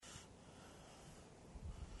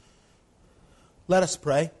Let us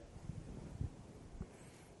pray.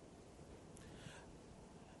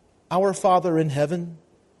 Our Father in heaven,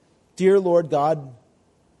 dear Lord God,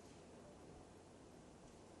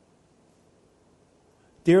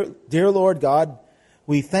 dear Lord God,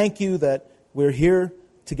 we thank you that we're here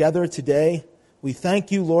together today. We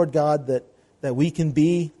thank you, Lord God, that we can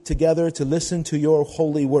be together to listen to your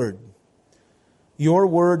holy word. Your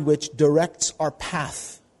word which directs our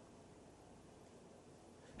path.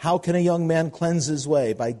 How can a young man cleanse his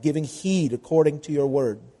way? By giving heed according to your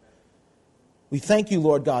word. We thank you,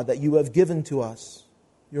 Lord God, that you have given to us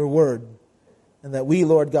your word, and that we,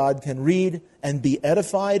 Lord God, can read and be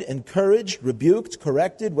edified, encouraged, rebuked,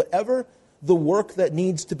 corrected, whatever the work that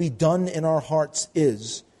needs to be done in our hearts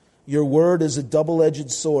is. Your word is a double-edged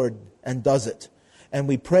sword and does it. And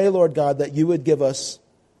we pray, Lord God, that you would give us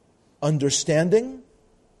understanding,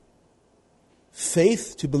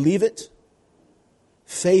 faith to believe it,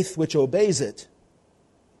 faith which obeys it,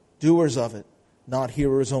 doers of it, not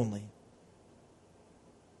hearers only.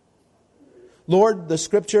 Lord, the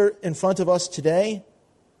scripture in front of us today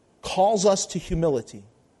calls us to humility.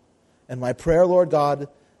 And my prayer, Lord God,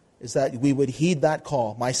 is that we would heed that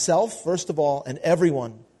call. Myself, first of all, and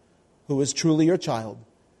everyone who is truly your child,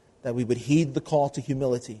 that we would heed the call to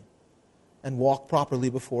humility and walk properly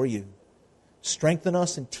before you. Strengthen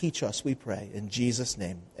us and teach us, we pray. In Jesus'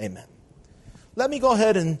 name, amen. Let me go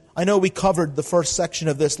ahead and, I know we covered the first section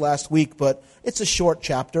of this last week, but it's a short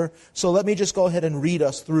chapter, so let me just go ahead and read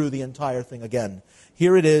us through the entire thing again.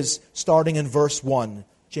 Here it is, starting in verse 1,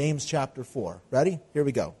 James chapter 4. Ready? Here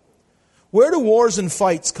we go. Where do wars and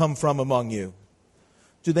fights come from among you?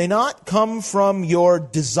 Do they not come from your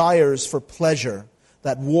desires for pleasure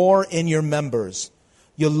that war in your members?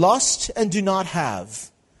 You lust and do not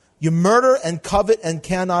have. You murder and covet and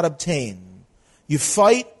cannot obtain. You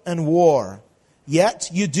fight and war. Yet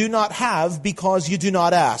you do not have because you do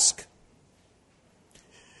not ask.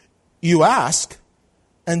 You ask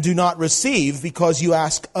and do not receive because you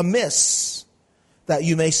ask amiss, that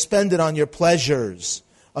you may spend it on your pleasures.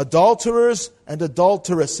 Adulterers and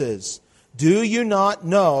adulteresses, do you not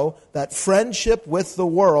know that friendship with the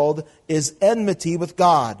world is enmity with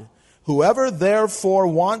God? Whoever therefore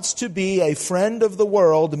wants to be a friend of the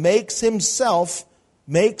world makes himself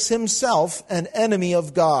an enemy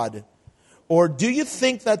of God. Or do you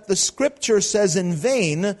think that the Scripture says in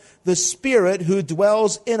vain, the Spirit who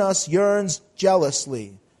dwells in us yearns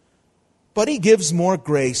jealously? But He gives more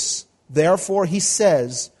grace. Therefore He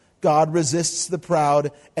says, God resists the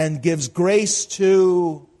proud and gives grace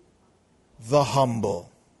to the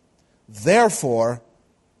humble. Therefore,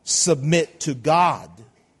 submit to God.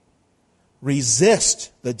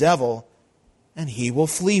 Resist the devil, and he will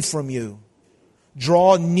flee from you.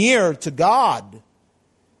 Draw near to God,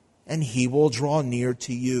 and He will draw near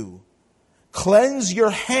to you. Cleanse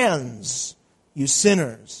your hands, you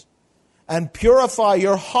sinners, and purify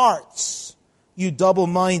your hearts, you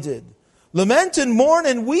double-minded. Lament and mourn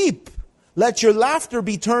and weep. Let your laughter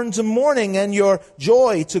be turned to mourning and your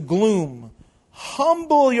joy to gloom.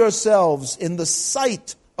 Humble yourselves in the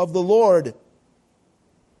sight of the Lord,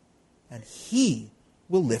 and He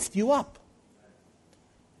will lift you up.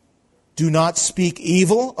 Do not speak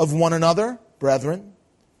evil of one another, brethren.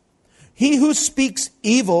 He who speaks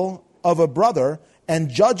evil of a brother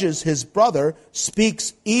and judges his brother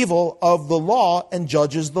speaks evil of the law and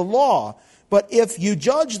judges the law. But if you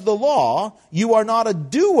judge the law, you are not a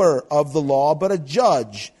doer of the law, but a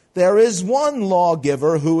judge. There is one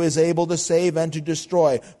lawgiver who is able to save and to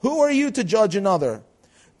destroy. Who are you to judge another?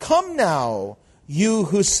 Come now, you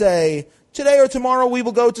who say, today or tomorrow we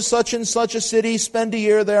will go to such and such a city, spend a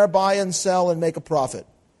year there, buy and sell, and make a profit.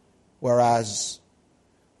 Whereas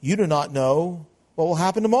you do not know what will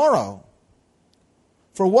happen tomorrow.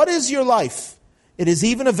 For what is your life? It is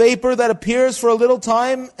even a vapor that appears for a little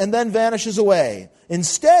time and then vanishes away.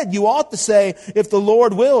 Instead, you ought to say, if the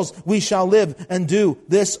Lord wills, we shall live and do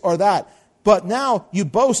this or that. But now you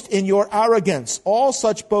boast in your arrogance. All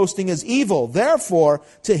such boasting is evil. Therefore,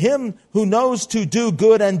 to him who knows to do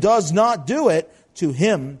good and does not do it, to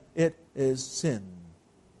him it is sin.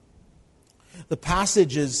 The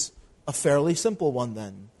passage is a fairly simple one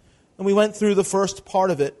then. And we went through the first part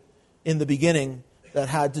of it in the beginning that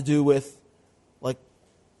had to do with like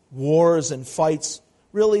wars and fights.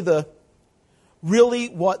 Really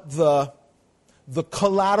what the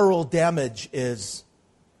collateral damage is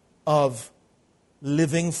of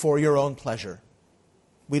living for your own pleasure.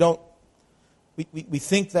 We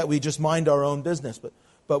think that we just mind our own business,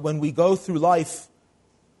 but when we go through life,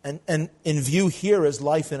 and in view here is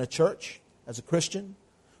life in a church as a Christian,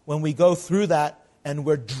 when we go through that and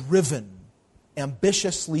we're driven,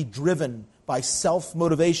 ambitiously driven by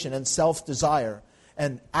self-motivation and self-desire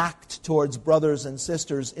and act towards brothers and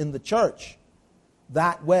sisters in the church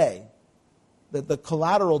that way, the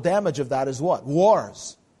collateral damage of that is what?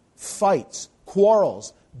 Wars, fights,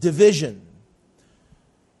 quarrels, division.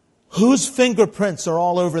 Whose fingerprints are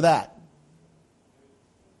all over that?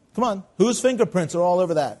 Come on, whose fingerprints are all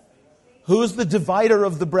over that? Who's the divider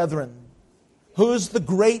of the brethren? Who's the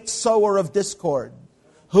great sower of discord?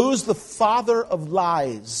 Who's the father of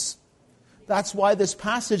lies? That's why this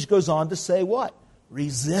passage goes on to say what?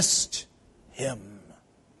 Resist him.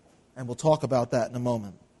 And we'll talk about that in a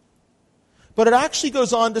moment. But it actually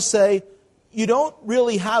goes on to say, you don't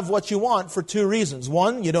really have what you want for two reasons.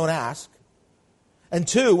 One, you don't ask. And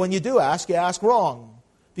two, when you do ask, you ask wrong.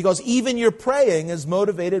 Because even your praying is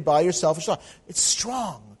motivated by your selfish thought. It's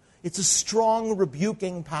strong. It's a strong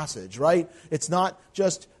rebuking passage, right? It's not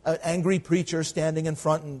just an angry preacher standing in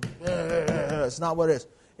front and it's not what it is.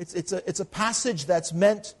 It's a passage that's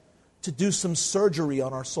meant to do some surgery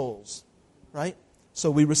on our souls, right? So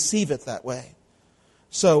we receive it that way.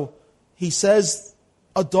 So he says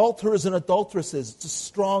adulterers and adulteresses. It's a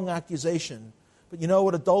strong accusation. But you know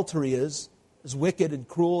what adultery is? As wicked and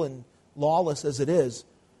cruel and lawless as it is,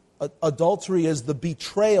 adultery is the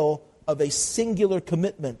betrayal of a singular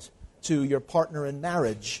commitment to your partner in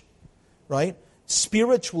marriage, right?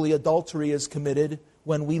 Spiritually, adultery is committed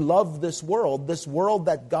when we love this world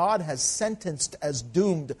that God has sentenced as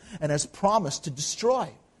doomed and has promised to destroy.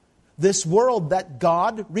 This world that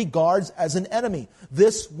God regards as an enemy.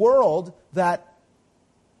 This world that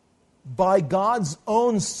by God's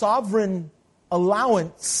own sovereign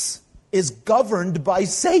allowance is governed by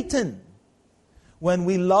Satan. When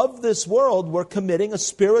we love this world, we're committing a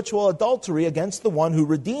spiritual adultery against the one who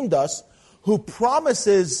redeemed us, who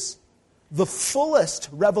promises the fullest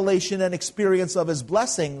revelation and experience of his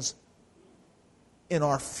blessings in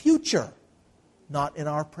our future, not in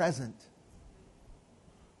our present.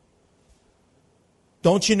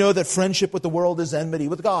 Don't you know that friendship with the world is enmity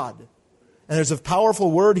with God? And there's a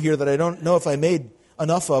powerful word here that I don't know if I made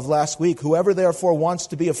enough of last week. Whoever therefore wants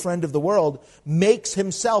to be a friend of the world makes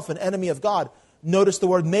himself an enemy of God. Notice the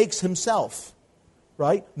word makes himself,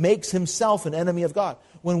 right? Makes himself an enemy of God.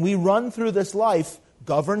 When we run through this life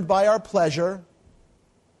governed by our pleasure,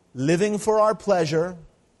 living for our pleasure,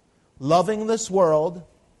 loving this world,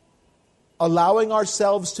 allowing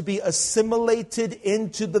ourselves to be assimilated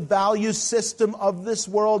into the value system of this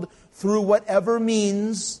world through whatever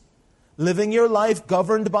means, living your life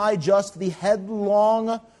governed by just the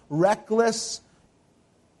headlong, reckless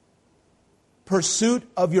pursuit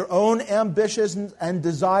of your own ambitions and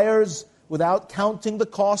desires without counting the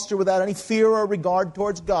cost or without any fear or regard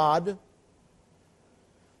towards God,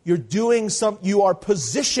 you are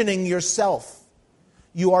positioning yourself.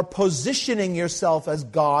 You are positioning yourself as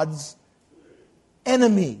God's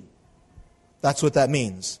enemy. That's what that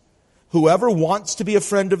means. Whoever wants to be a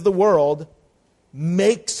friend of the world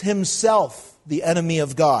makes himself the enemy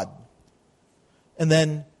of God. And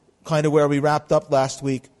then, kind of where we wrapped up last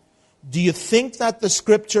week, do you think that the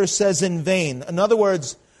Scripture says in vain? In other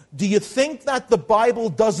words, do you think that the Bible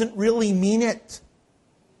doesn't really mean it?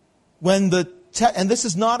 And this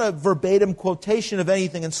is not a verbatim quotation of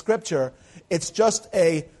anything in Scripture. It's just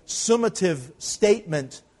a summative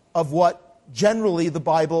statement of what generally the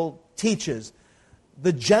Bible teaches.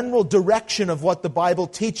 The general direction of what the Bible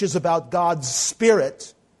teaches about God's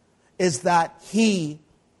Spirit is that He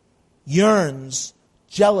yearns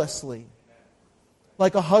jealously,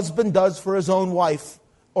 like a husband does for his own wife,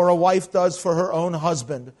 or a wife does for her own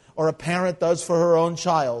husband, or a parent does for her own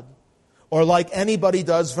child, or like anybody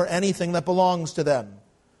does for anything that belongs to them.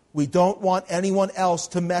 We don't want anyone else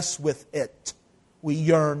to mess with it. We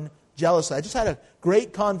yearn jealously. I just had a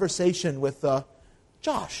great conversation with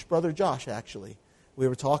Josh, Brother Josh, actually. We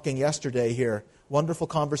were talking yesterday here. Wonderful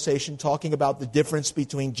conversation talking about the difference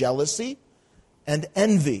between jealousy and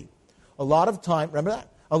envy. A lot of time, remember that?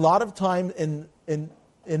 A lot of time in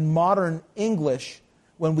modern English,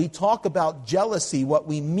 when we talk about jealousy, what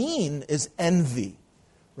we mean is envy,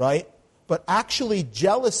 right? But actually,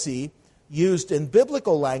 jealousy, used in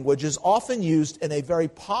biblical language, is often used in a very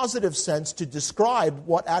positive sense to describe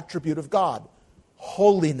what attribute of God?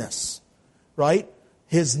 Holiness, right?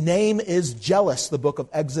 His name is jealous, the book of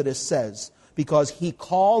Exodus says, because He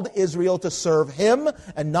called Israel to serve Him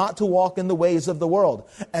and not to walk in the ways of the world.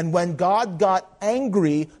 And when God got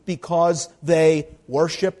angry because they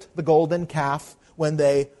worshipped the golden calf, when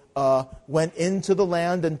they went into the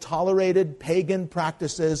land and tolerated pagan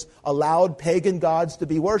practices, allowed pagan gods to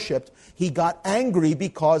be worshipped, He got angry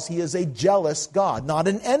because He is a jealous God, not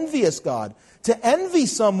an envious God. To envy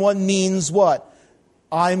someone means what?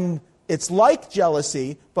 it's like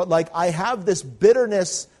jealousy, but like I have this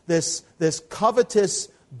bitterness, this covetous,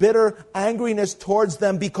 bitter angriness towards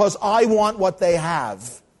them because I want what they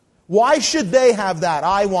have. Why should they have that?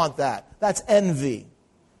 I want that. That's envy,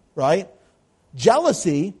 right?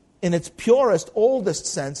 Jealousy, in its purest, oldest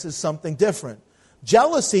sense, is something different.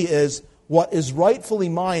 Jealousy is what is rightfully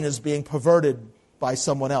mine is being perverted by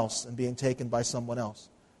someone else and being taken by someone else.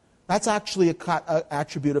 That's actually an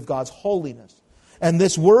attribute of God's holiness. And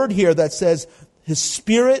this word here that says, His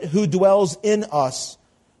Spirit who dwells in us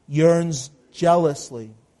yearns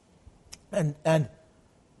jealously. And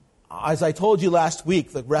as I told you last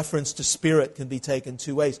week, the reference to Spirit can be taken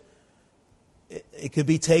two ways. It could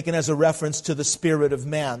be taken as a reference to the spirit of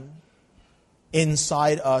man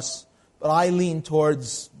inside us, but I lean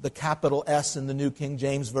towards the capital S in the New King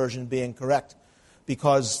James Version being correct,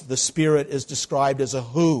 because the Spirit is described as a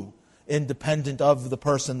who, independent of the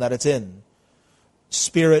person that it's in.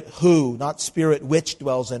 Spirit who, not Spirit which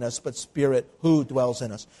dwells in us, but Spirit who dwells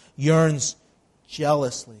in us, yearns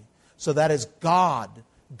jealously. So that is God.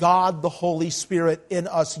 God, the Holy Spirit in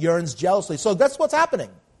us, yearns jealously. So that's what's happening.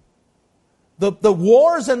 The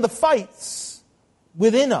wars and the fights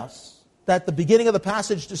within us that the beginning of the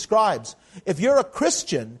passage describes. If you're a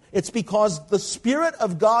Christian, it's because the Spirit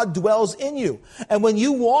of God dwells in you. And when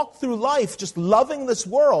you walk through life just loving this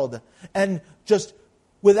world and just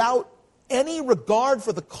without any regard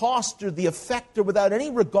for the cost or the effect, or without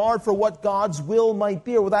any regard for what God's will might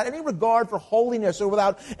be, or without any regard for holiness, or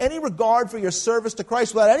without any regard for your service to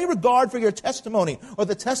Christ, without any regard for your testimony or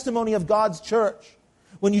the testimony of God's church,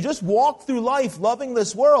 when you just walk through life loving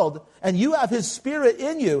this world and you have His Spirit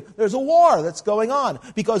in you, there's a war that's going on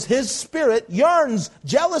because His Spirit yearns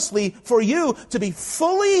jealously for you to be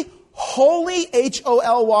fully holy,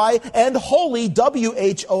 H-O-L-Y, and holy,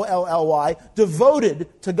 W-H-O-L-L-Y,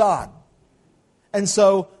 devoted to God. And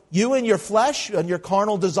so you in your flesh and your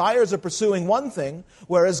carnal desires are pursuing one thing,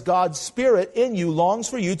 whereas God's Spirit in you longs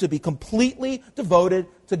for you to be completely devoted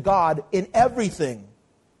to God in everything.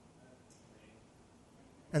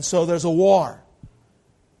 And so there's a war.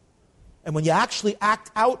 And when you actually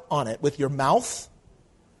act out on it with your mouth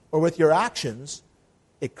or with your actions,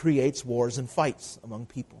 it creates wars and fights among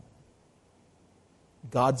people.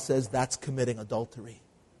 God says that's committing adultery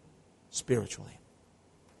spiritually.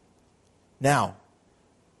 Now,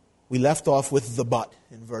 we left off with the but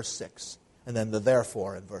in verse 6, and then the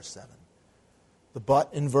therefore in verse 7. The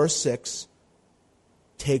but in verse 6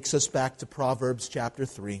 takes us back to Proverbs chapter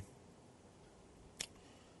 3.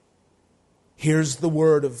 Here's the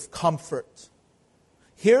word of comfort.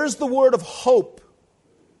 Here's the word of hope.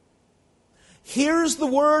 Here's the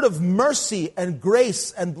word of mercy and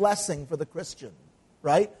grace and blessing for the Christian,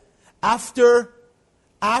 right? After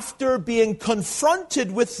being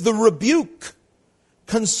confronted with the rebuke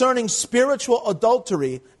concerning spiritual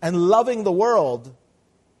adultery and loving the world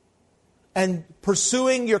and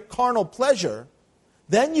pursuing your carnal pleasure,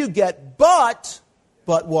 then you get, but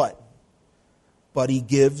what? But He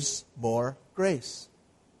gives more grace,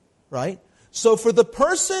 right? So for the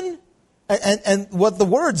person, and what the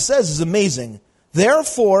word says is amazing.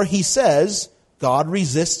 Therefore, He says, God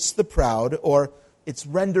resists the proud, or it's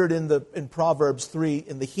rendered in Proverbs 3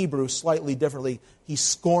 in the Hebrew slightly differently. He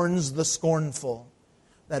scorns the scornful.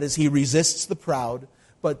 That is, He resists the proud,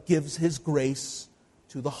 but gives His grace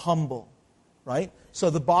to the humble, right? So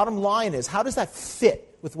the bottom line is, how does that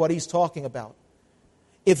fit with what he's talking about?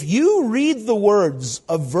 If you read the words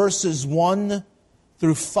of verses 1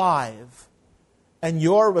 through 5, and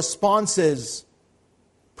your response is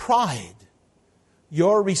pride,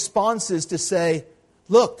 your response is to say,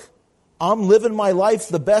 look, I'm living my life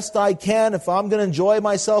the best I can. If I'm going to enjoy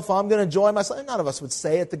myself, I'm going to enjoy myself. None of us would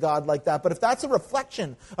say it to God like that. But if that's a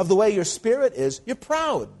reflection of the way your spirit is, you're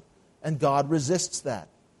proud. And God resists that.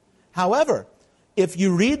 However, if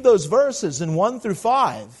you read those verses in 1 through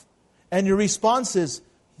 5, and your response is,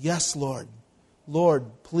 yes, Lord. Lord,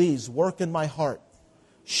 please work in my heart.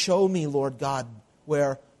 Show me, Lord God,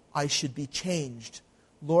 where I should be changed.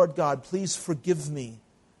 Lord God, please forgive me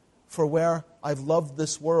for where I've loved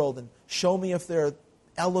this world, and show me if there are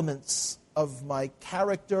elements of my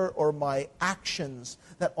character or my actions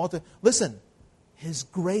that ought to... Listen, His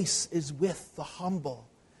grace is with the humble.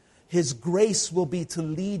 His grace will be to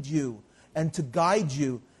lead you and to guide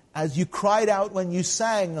you, as you cried out when you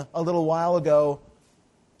sang a little while ago,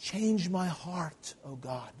 change my heart, O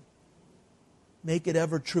God. Make it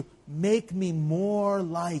ever true. Make me more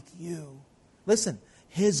like you. Listen,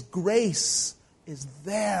 His grace is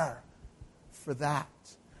there for that.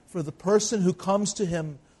 For the person who comes to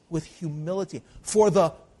Him with humility. For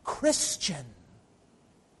the Christian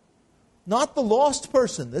Not the lost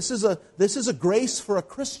person. This is a grace for a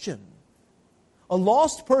Christian. A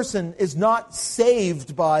lost person is not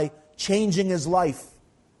saved by changing his life,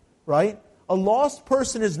 right? A lost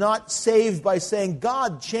person is not saved by saying,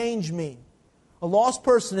 God, change me. A lost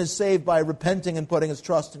person is saved by repenting and putting his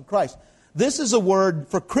trust in Christ. This is a word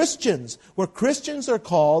for Christians, where Christians are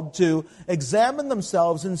called to examine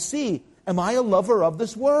themselves and see, am I a lover of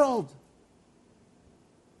this world?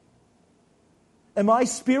 Am I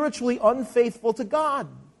spiritually unfaithful to God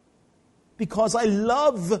because I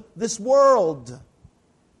love this world?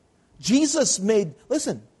 Jesus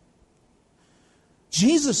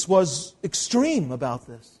was extreme about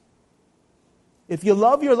this. If you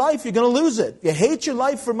love your life, you're going to lose it. If you hate your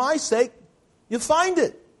life for my sake, you'll find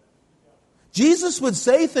it. Jesus would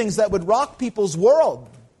say things that would rock people's world.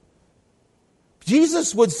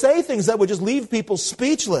 Jesus would say things that would just leave people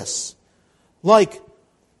speechless. Like,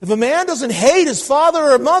 if a man doesn't hate his father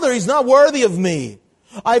or mother, he's not worthy of me.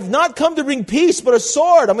 I've not come to bring peace, but a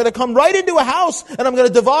sword. I'm going to come right into a house, and I'm going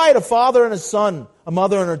to divide a father and a son, a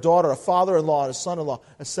mother and her daughter, a father-in-law and a son-in-law,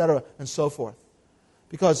 etc., and so forth.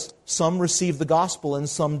 Because some receive the gospel and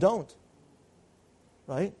some don't.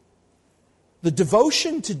 Right? The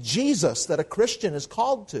devotion to Jesus that a Christian is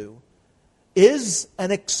called to is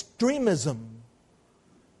an extremism.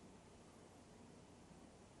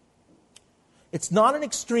 It's not an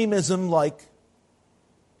extremism like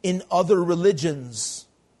in other religions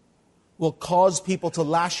will cause people to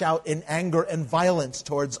lash out in anger and violence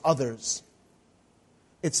towards others.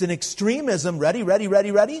 It's an extremism, ready?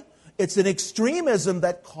 It's an extremism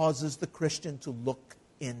that causes the Christian to look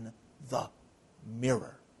in the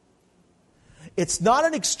mirror. It's not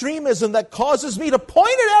an extremism that causes me to point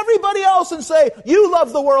at everybody else and say, you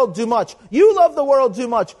love the world too much. You love the world too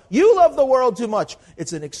much. You love the world too much.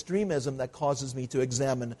 It's an extremism that causes me to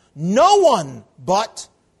examine no one but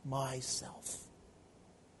myself.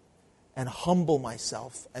 And humble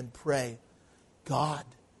myself and pray, God,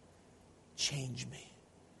 change me.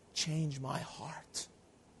 Change my heart.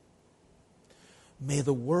 May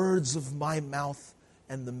the words of my mouth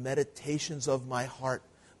and the meditations of my heart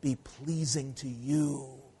be pleasing to you,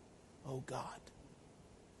 O God.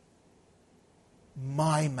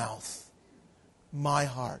 My mouth, my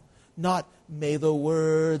heart. Not may the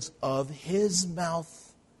words of his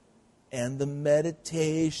mouth and the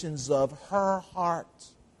meditations of her heart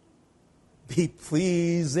be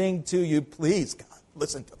pleasing to you. Please, God,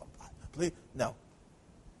 listen to them. Please. No,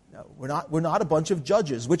 we're not a bunch of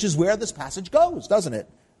judges, which is where this passage goes, doesn't it?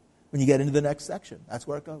 When you get into the next section, that's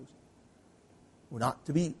where it goes. We're not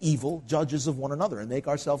to be evil judges of one another and make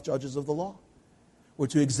ourselves judges of the law. We're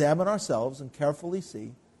to examine ourselves and carefully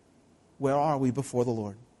see, where are we before the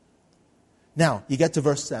Lord? Now, you get to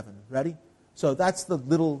verse 7. Ready? So that's the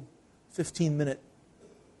little 15-minute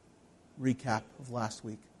recap of last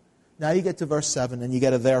week. Now you get to verse 7 and you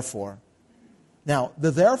get a therefore. Now,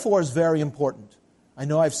 the therefore is very important. I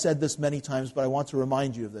know I've said this many times, but I want to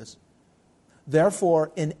remind you of this.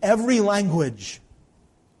 Therefore, in every language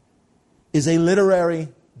is a literary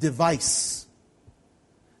device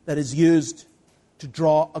that is used to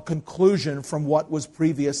draw a conclusion from what was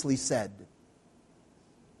previously said.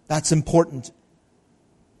 That's important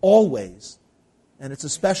always, and it's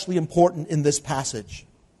especially important in this passage.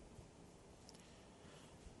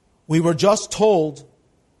 We were just told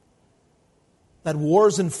that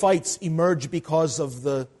wars and fights emerge because of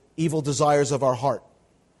the evil desires of our heart.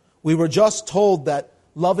 We were just told that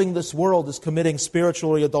loving this world is committing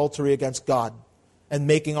spiritual adultery against God and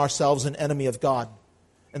making ourselves an enemy of God,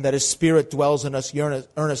 and that His Spirit dwells in us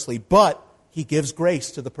earnestly. But He gives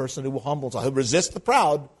grace to the person who humbles himself. He'll resist the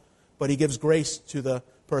proud, but He gives grace to the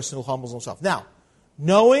person who humbles himself. Now,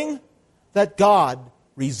 knowing that God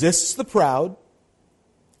resists the proud,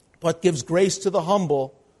 but gives grace to the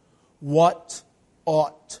humble, what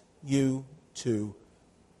ought you to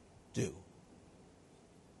do?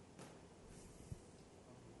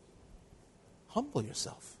 Humble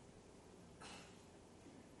yourself.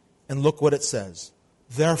 And look what it says.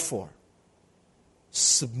 Therefore,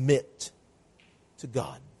 submit to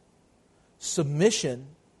God. Submission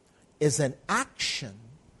is an action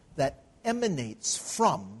that emanates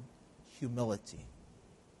from humility.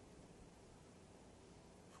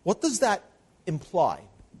 What does that imply?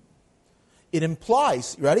 It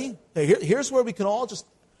implies, ready? Here's where we can all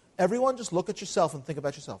everyone just look at yourself and think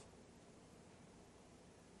about yourself.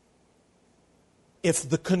 If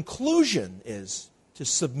the conclusion is to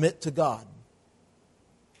submit to God,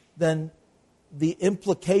 then the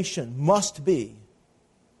implication must be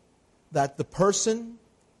that the person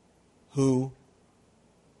who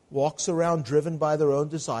walks around driven by their own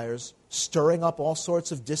desires stirring up all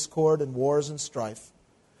sorts of discord and wars and strife.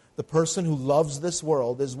 The person who loves this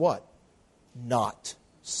world is what? Not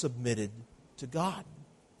submitted to God.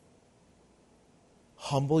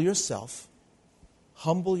 Humble yourself,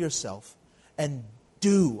 and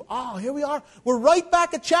do. Oh, here we are. We're right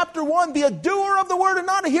back at chapter 1. Be a doer of the word and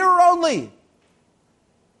not a hearer only.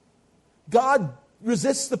 God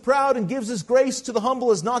resists the proud and gives His grace to the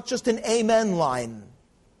humble is not just an amen line.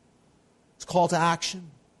 It's a call to action.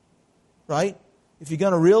 Right? If you're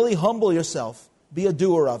going to really humble yourself, be a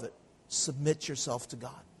doer of it. Submit yourself to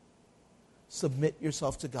God. Submit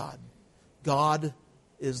yourself to God. God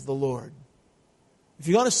is the Lord. If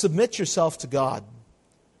you're going to submit yourself to God,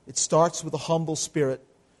 it starts with a humble spirit.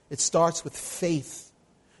 It starts with faith.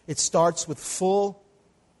 It starts with full,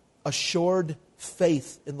 assured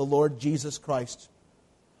faith in the Lord Jesus Christ.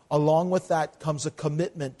 Along with that comes a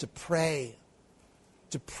commitment to pray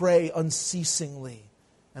unceasingly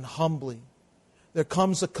and humbly. There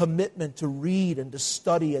comes a commitment to read and to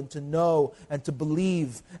study and to know and to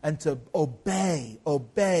believe and to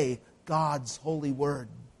obey God's holy word.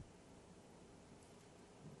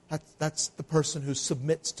 That's the person who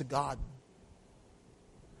submits to God.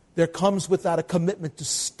 There comes with that a commitment to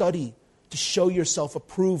study, to show yourself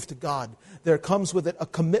approved to God. There comes with it a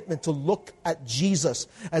commitment to look at Jesus.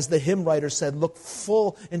 As the hymn writer said, look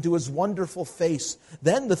full into His wonderful face.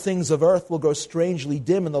 Then the things of earth will grow strangely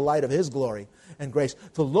dim in the light of His glory and grace.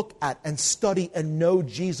 To look at and study and know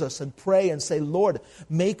Jesus and pray and say, Lord,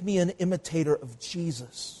 make me an imitator of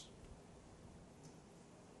Jesus.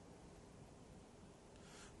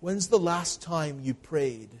 When's the last time you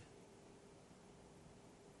prayed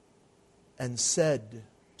and said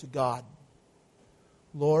to God,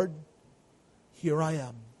 Lord, here I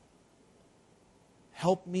am.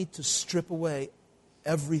 Help me to strip away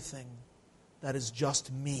everything that is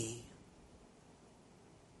just me.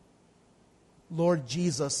 Lord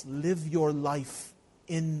Jesus, live your life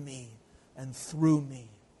in me and through me.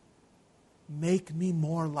 Make me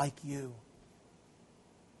more like you.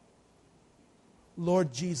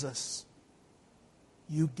 Lord Jesus,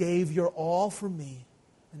 you gave your all for me,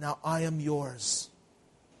 and now I am yours.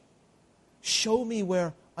 Show me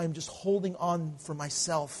where I'm just holding on for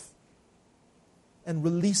myself and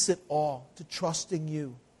release it all to trusting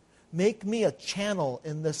you. Make me a channel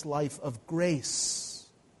in this life of grace,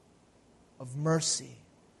 of mercy,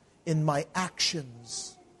 in my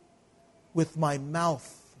actions, with my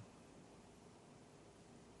mouth.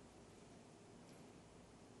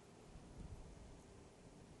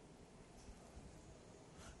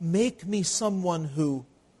 Make me someone who,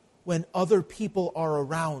 when other people are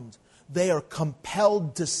around, they are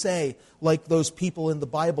compelled to say, like those people in the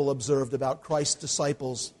Bible observed about Christ's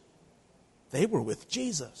disciples, they were with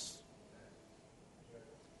Jesus.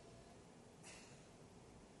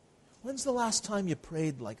 When's the last time you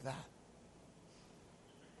prayed like that?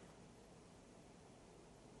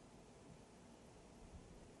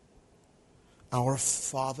 Our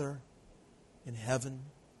Father in heaven,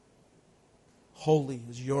 holy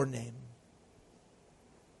is your name.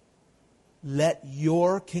 Let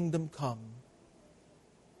your kingdom come.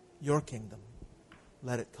 Your kingdom.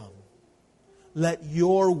 Let it come. Let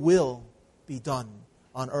your will be done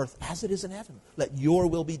on earth as it is in heaven. Let your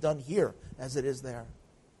will be done here as it is there.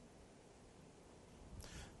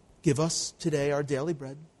 Give us today our daily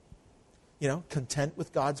bread. Content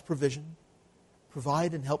with God's provision.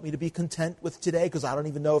 Provide and help me to be content with today, because I don't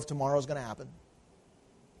even know if tomorrow is going to happen.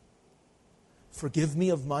 Forgive me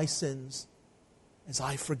of my sins as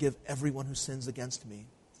I forgive everyone who sins against me.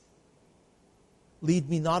 Lead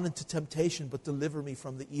me not into temptation, but deliver me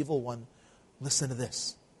from the evil one. Listen to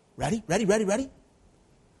this. Ready? Ready, ready, ready?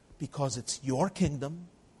 Because it's your kingdom,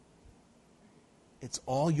 it's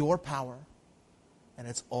all your power, and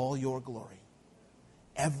it's all your glory.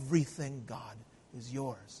 Everything, God, is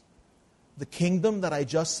yours. The kingdom that I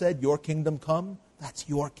just said, your kingdom come, that's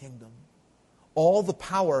your kingdom. All the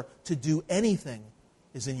power to do anything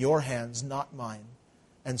is in your hands, not mine.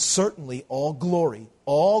 And certainly all glory,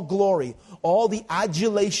 all the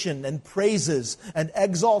adulation and praises and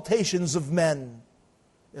exaltations of men,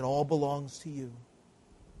 it all belongs to you.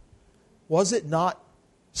 Was it not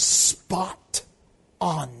spot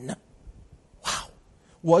on? Wow.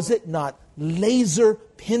 Was it not laser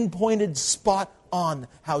pinpointed spot on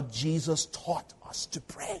how Jesus taught us to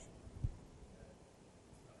pray?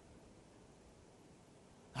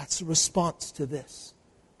 That's a response to this.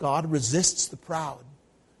 God resists the proud,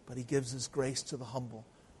 but He gives His grace to the humble.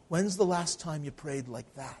 When's the last time you prayed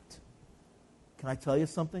like that? Can I tell you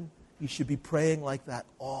something? You should be praying like that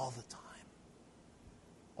all the time.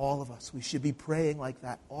 All of us. We should be praying like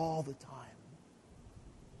that all the time.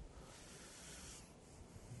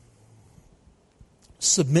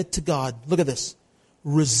 submit to God. Look at this.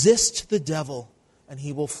 Resist the devil, and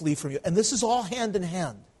he will flee from you. And this is all hand in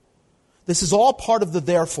hand. This is all part of the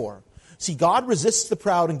therefore. See, God resists the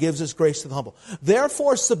proud and gives His grace to the humble.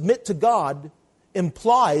 Therefore, submit to God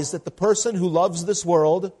implies that the person who loves this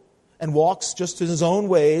world and walks just in his own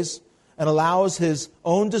ways and allows his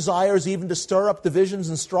own desires even to stir up divisions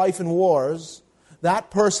and strife and wars,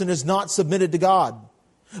 that person is not submitted to God.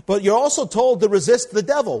 But you're also told to resist the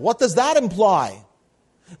devil. What does that imply?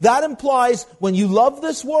 That implies when you love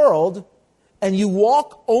this world and you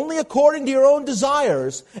walk only according to your own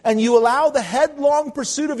desires, and you allow the headlong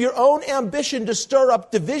pursuit of your own ambition to stir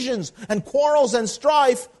up divisions and quarrels and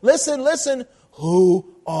strife, listen, who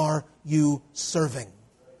are you serving?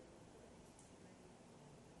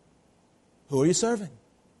 Who are you serving?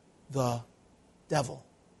 The devil.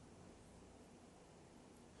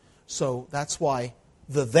 So that's why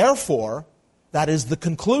the therefore, that is the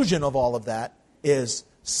conclusion of all of that, is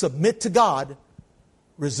submit to God,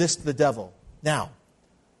 resist the devil. Now,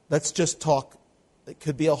 let's just talk. It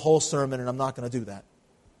could be a whole sermon, and I'm not going to do that.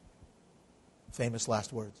 Famous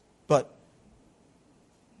last words. But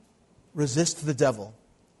resist the devil.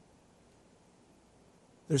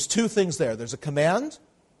 There's two things there. There's a command,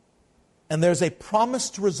 and there's a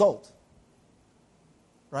promised result.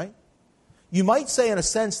 Right? You might say, in a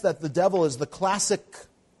sense, that the devil is the classic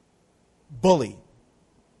bully.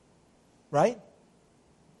 Right?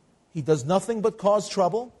 He does nothing but cause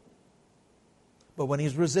trouble. But when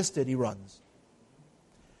he's resisted, he runs.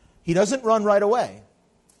 He doesn't run right away.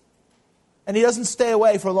 And he doesn't stay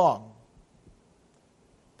away for long.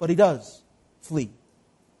 But he does flee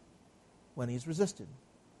when he's resisted.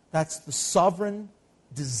 That's the sovereign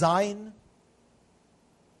design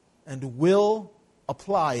and will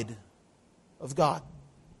applied of God.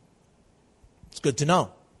 It's good to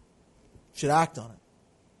know. You should act on it.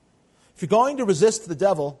 If you're going to resist the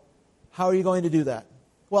devil, how are you going to do that?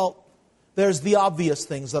 Well, there's the obvious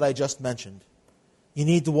things that I just mentioned. You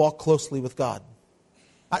need to walk closely with God.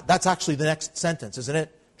 That's actually the next sentence, isn't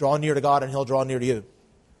it? Draw near to God and He'll draw near to you.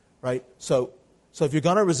 Right? So if you're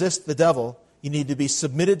going to resist the devil, you need to be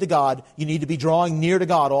submitted to God. You need to be drawing near to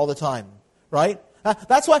God all the time. Right?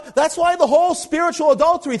 That's why the whole spiritual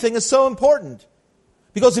adultery thing is so important.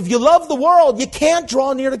 Because if you love the world, you can't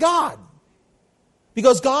draw near to God.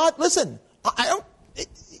 Because God, listen,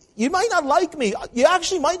 you might not like me. You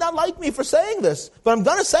actually might not like me for saying this, but I'm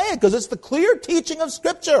going to say it because it's the clear teaching of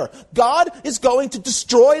Scripture. God is going to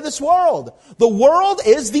destroy this world. The world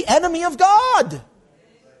is the enemy of God.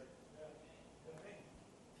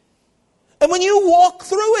 And when you walk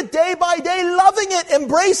through it day by day, loving it,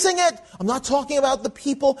 embracing it, I'm not talking about the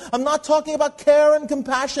people. I'm not talking about care and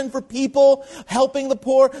compassion for people, helping the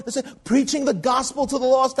poor, preaching the gospel to the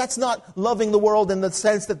lost. That's not loving the world in the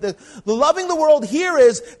sense that the loving the world here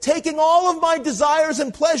is taking all of my desires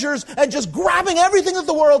and pleasures and just grabbing everything that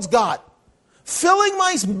the world's got. Filling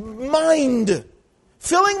my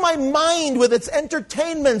mind with its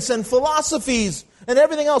entertainments and philosophies and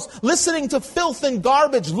everything else, listening to filth and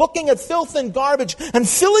garbage, looking at filth and garbage, and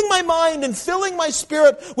filling my mind and filling my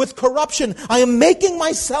spirit with corruption. I am making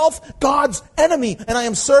myself God's enemy, and I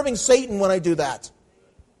am serving Satan when I do that.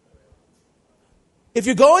 If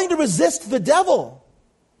you're going to resist the devil,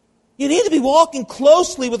 you need to be walking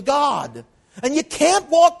closely with God. And you can't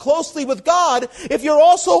walk closely with God if you're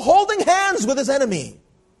also holding hands with his enemy.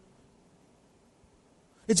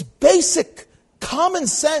 It's basic, common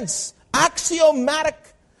sense, axiomatic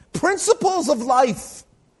principles of life.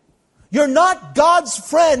 You're not God's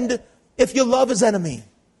friend if you love his enemy.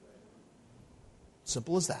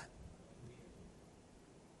 Simple as that.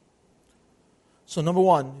 So number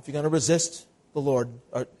one, if you're going to resist the Lord,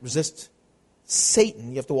 or resist Satan,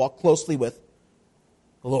 you have to walk closely with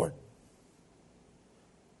the Lord.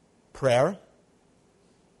 Prayer.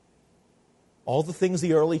 All the things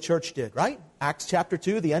the early church did, right? Acts chapter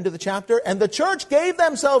 2, the end of the chapter. And the church gave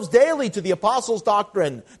themselves daily to the apostles'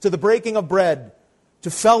 doctrine, to the breaking of bread,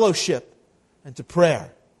 to fellowship, and to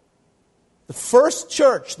prayer. The first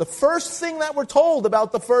church, the first thing that we're told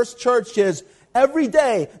about the first church is every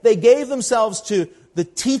day they gave themselves to the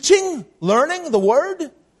teaching, learning the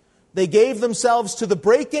word. They gave themselves to the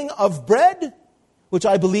breaking of bread, which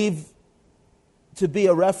I believe to be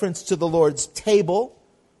a reference to the Lord's table,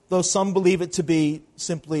 though some believe it to be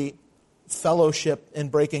simply fellowship in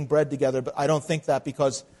breaking bread together. But I don't think that,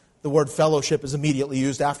 because the word fellowship is immediately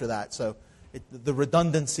used after that. So the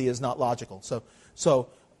redundancy is not logical. So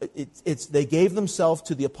they gave themselves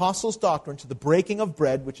to the apostles' doctrine, to the breaking of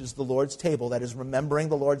bread, which is the Lord's table, that is remembering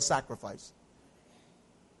the Lord's sacrifice.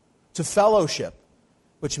 To fellowship,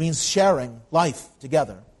 which means sharing life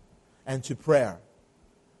together. And to prayer.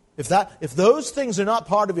 If those things are not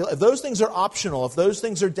part of your life, if those things are optional, if those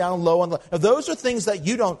things are down low, if those are things that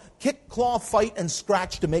you don't kick, claw, fight, and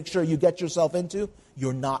scratch to make sure you get yourself into,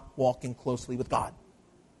 you're not walking closely with God.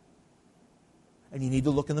 And you need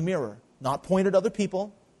to look in the mirror. Not point at other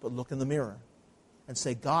people, but look in the mirror. And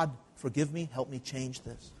say, God, forgive me, help me change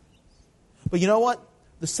this. But you know what?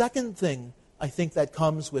 The second thing I think that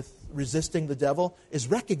comes with resisting the devil is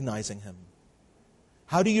recognizing him.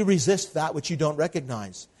 How do you resist that which you don't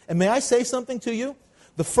recognize? And may I say something to you?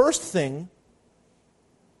 The first thing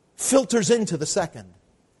filters into the second.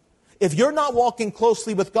 If you're not walking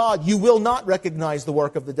closely with God, you will not recognize the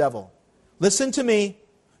work of the devil. Listen to me.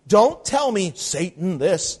 Don't tell me Satan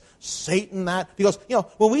this, Satan that. Because,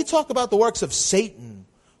 when we talk about the works of Satan,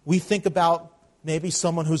 we think about maybe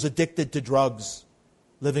someone who's addicted to drugs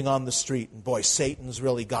living on the street. And boy, Satan's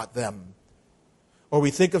really got them. Or we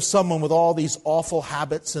think of someone with all these awful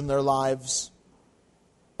habits in their lives.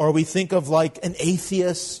 Or we think of like an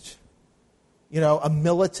atheist, a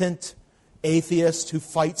militant atheist who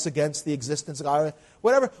fights against the existence of God.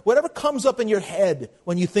 Whatever comes up in your head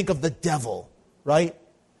when you think of the devil, right?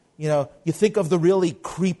 You think of the really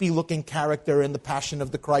creepy looking character in the Passion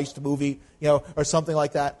of the Christ movie, or something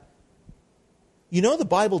like that. The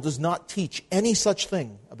Bible does not teach any such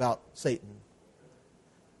thing about Satan.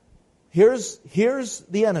 Here's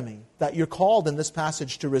the enemy that you're called in this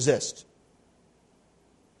passage to resist.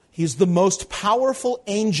 He's the most powerful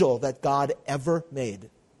angel that God ever made.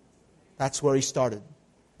 That's where he started.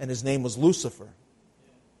 And his name was Lucifer.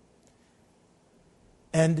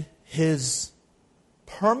 And his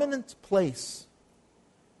permanent place,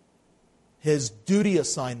 his duty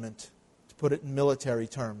assignment, to put it in military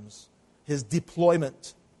terms, his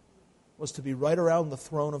deployment was to be right around the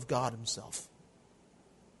throne of God himself.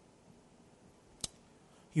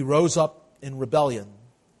 He rose up in rebellion,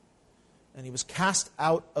 and he was cast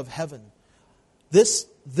out of heaven. This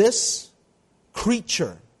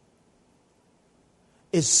creature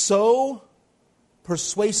is so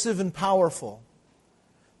persuasive and powerful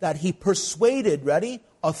that he persuaded, ready,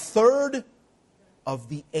 a third of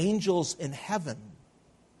the angels in heaven.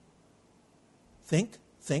 Think.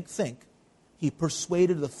 He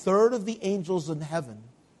persuaded a third of the angels in heaven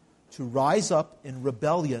to rise up in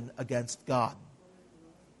rebellion against God.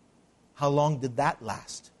 How long did that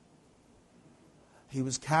last? He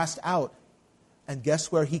was cast out, and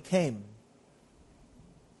guess where he came?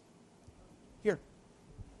 Here.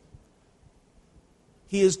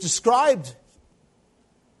 He is described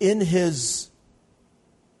in his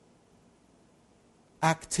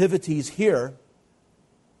activities here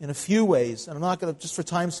in a few ways. And I'm not going to, just for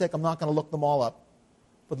time's sake, I'm not going to look them all up.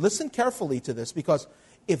 But listen carefully to this, because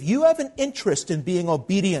if you have an interest in being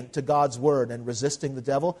obedient to God's word and resisting the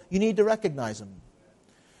devil, you need to recognize him.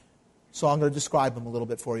 So I'm going to describe him a little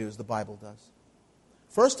bit for you as the Bible does.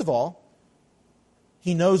 First of all,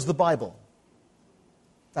 he knows the Bible.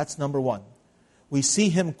 That's number one. We see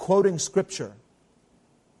him quoting Scripture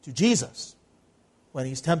to Jesus when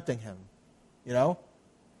he's tempting him.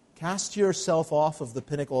 Cast yourself off of the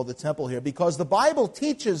pinnacle of the temple here, because the Bible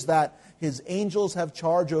teaches that his angels have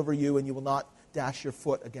charge over you and you will not dash your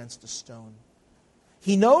foot against a stone.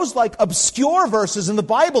 He knows obscure verses in the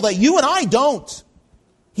Bible that you and I don't.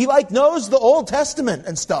 He knows the Old Testament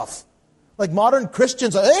and stuff. Modern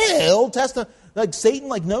Christians, Old Testament. Satan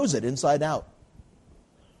knows it inside out.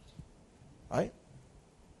 Right?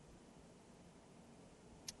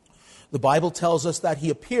 The Bible tells us that he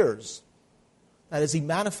appears, that is, he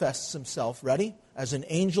manifests himself, ready, as an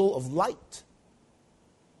angel of light.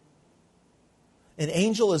 An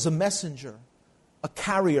angel is a messenger, a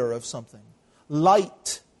carrier of something.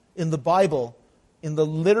 Light in the Bible, in the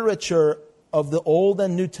literature of the Old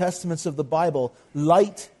and New Testaments of the Bible,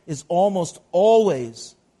 light is almost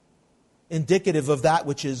always indicative of that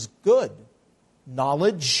which is good.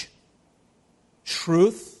 Knowledge,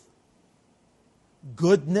 truth,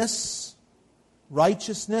 goodness,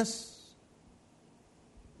 righteousness.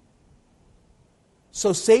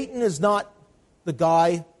 So Satan is not the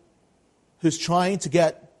guy who's trying to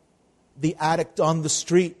get the addict on the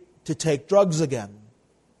street to take drugs again.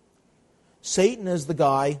 Satan is the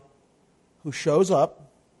guy who shows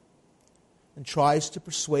up and tries to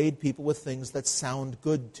persuade people with things that sound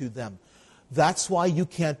good to them. That's why you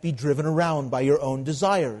can't be driven around by your own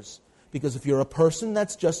desires. Because if you're a person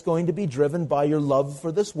that's just going to be driven by your love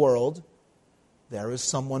for this world, there is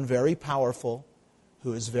someone very powerful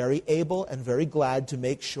who is very able and very glad to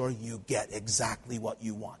make sure you get exactly what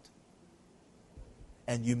you want.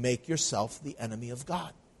 And you make yourself the enemy of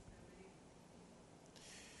God.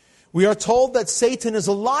 We are told that Satan is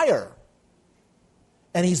a liar.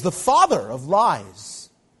 And he's the father of lies.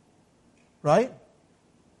 Right?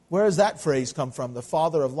 Where does that phrase come from? The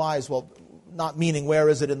father of lies. Well, not meaning where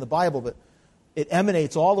is it in the Bible, but it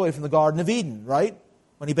emanates all the way from the Garden of Eden, right?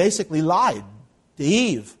 When he basically lied to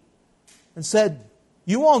Eve and said,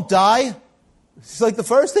 you won't die. It's like the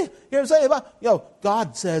first thing. You know what I'm saying?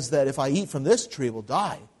 God says that if I eat from this tree, we'll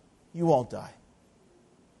die. You won't die.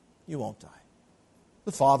 You won't die.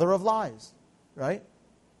 The father of lies, right?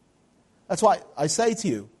 That's why I say to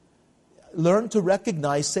you, learn to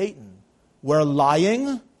recognize Satan. Where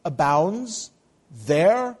lying abounds,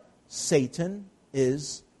 there Satan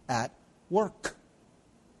is at work.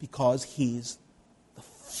 Because he's the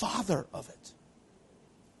father of it.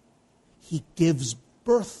 He gives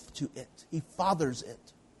birth to it. He fathers it.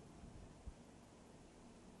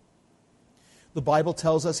 The Bible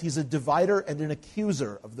tells us he's a divider and an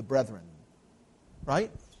accuser of the brethren. Right?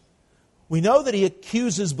 We know that he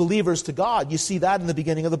accuses believers to God. You see that in the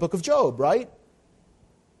beginning of the book of Job, right?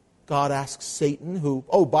 God asks Satan, who,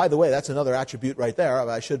 oh, by the way, that's another attribute right there.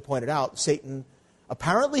 I should point it out. Satan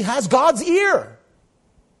apparently has God's ear.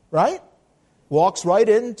 Right? Walks right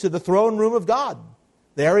into the throne room of God.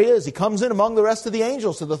 There he is. He comes in among the rest of the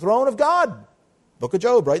angels to the throne of God. Book of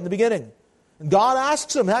Job, right in the beginning. And God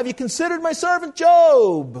asks him, have you considered my servant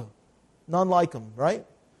Job? None like him, right?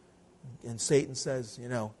 And Satan says,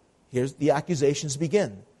 here's the accusations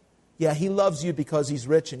begin. Yeah, he loves you because he's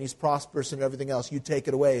rich and he's prosperous and everything else. You take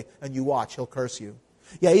it away and you watch, he'll curse you.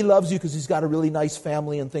 Yeah, he loves you because he's got a really nice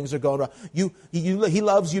family and things are going wrong. He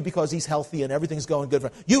loves you because he's healthy and everything's going good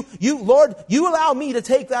for him. Lord, you allow me to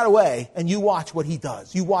take that away and you watch what he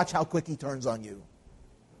does. You watch how quick he turns on you.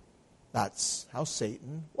 That's how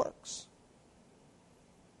Satan works.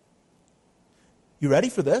 You ready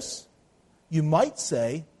for this? You might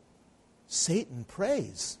say, Satan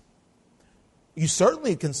prays. You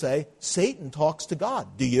certainly can say, Satan talks to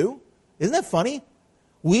God. Do you? Isn't that funny?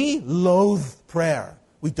 We loathe prayer.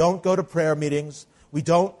 We don't go to prayer meetings. We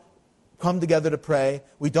don't come together to pray.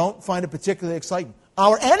 We don't find it particularly exciting.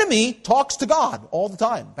 Our enemy talks to God all the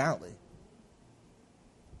time, apparently.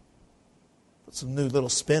 Put some new little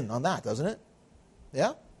spin on that, doesn't it?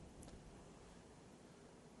 Yeah?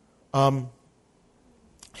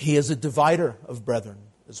 He is a divider of brethren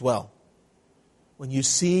as well. When you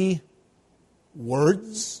see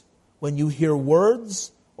words, when you hear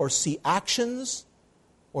words or see actions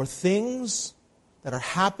or things that are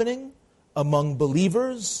happening among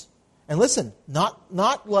believers, and listen,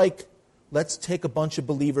 not like let's take a bunch of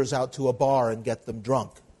believers out to a bar and get them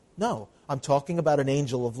drunk. No, I'm talking about an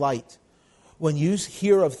angel of light. When you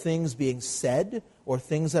hear of things being said or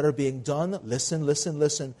things that are being done, listen,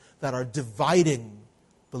 that are dividing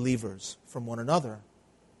believers from one another.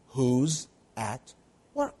 Who's at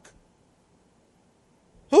work?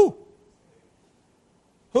 Who?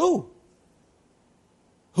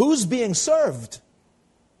 Who's being served?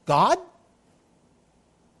 God?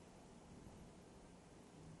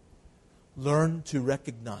 Learn to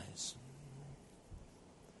recognize.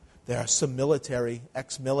 There are some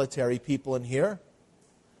ex-military people in here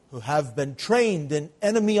who have been trained in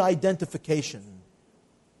enemy identification.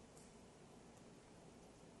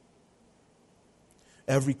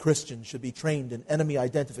 Every Christian should be trained in enemy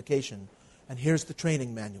identification. And here's the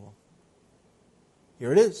training manual.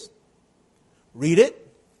 Here it is. Read it.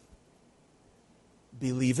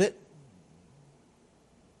 Believe it.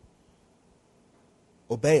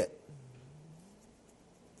 Obey it.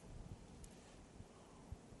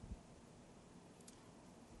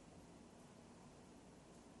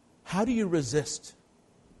 How do you resist?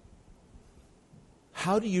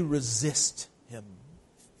 How do you resist him?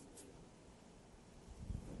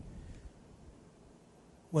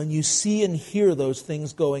 When you see and hear those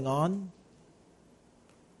things going on,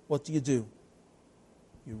 what do?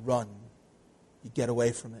 You run. You get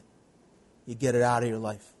away from it. You get it out of your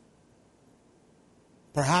life.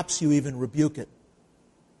 Perhaps you even rebuke it.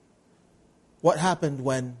 What happened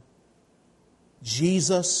when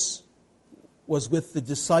Jesus was with the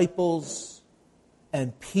disciples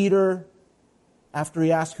and Peter, after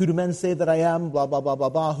he asked, who do men say that I am? Blah, blah, blah, blah,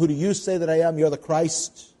 blah. Who do you say that I am? You're the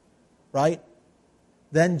Christ. Right?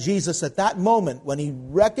 Then Jesus, at that moment, when he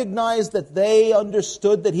recognized that they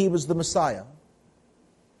understood that he was the Messiah,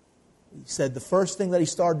 he said the first thing that he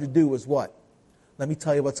started to do was what? Let me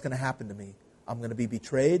tell you what's going to happen to me. I'm going to be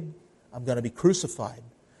betrayed. I'm going to be crucified.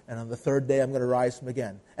 And on the third day, I'm going to rise from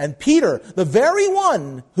again. And Peter, the very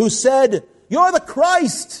one who said, you're the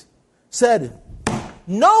Christ, said,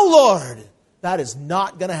 no, Lord, that is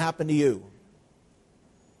not going to happen to you.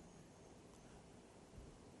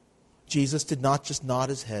 Jesus did not just nod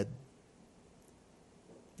his head,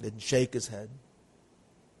 didn't shake his head.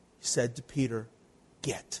 He said to Peter,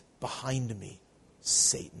 get behind me,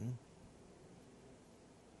 Satan.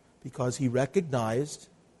 Because he recognized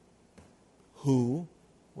who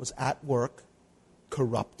was at work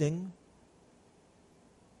corrupting.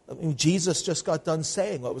 I mean, Jesus just got done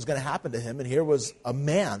saying what was going to happen to him, and here was a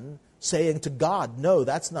man saying to God, no,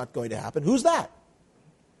 that's not going to happen. Who's that?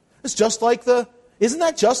 It's just like isn't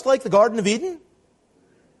that just like the Garden of Eden?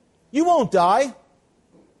 You won't die.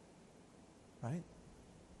 Right?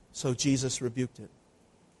 So Jesus rebuked it.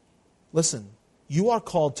 Listen, you are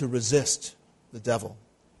called to resist the devil.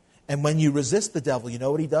 And when you resist the devil, you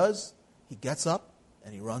know what he does? He gets up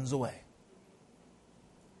and he runs away.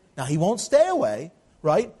 Now, he won't stay away,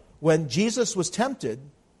 right? When Jesus was tempted,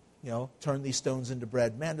 turn these stones into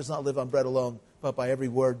bread. Man does not live on bread alone, but by every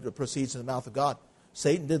word that proceeds from the mouth of God.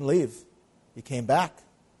 Satan didn't leave. He came back.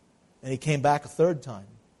 And he came back a third time.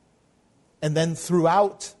 And then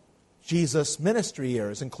throughout Jesus' ministry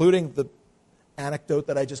years, including the anecdote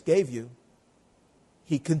that I just gave you,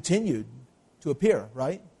 he continued to appear,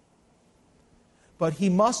 right? But he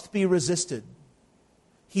must be resisted.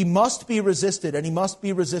 He must be resisted, and he must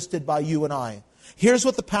be resisted by you and I. Here's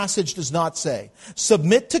what the passage does not say.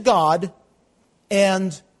 Submit to God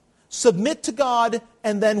and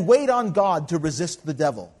then wait on God to resist the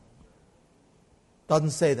devil.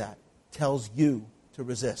 Doesn't say that. Tells you to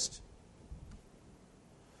resist.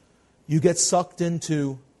 You get sucked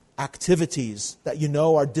into activities that you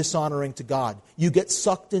know are dishonoring to God. You get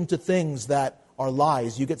sucked into things that are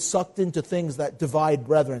lies. You get sucked into things that divide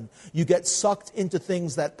brethren. You get sucked into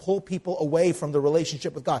things that pull people away from the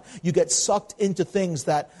relationship with God. You get sucked into things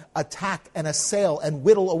that attack and assail and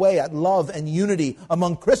whittle away at love and unity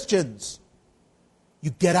among Christians. You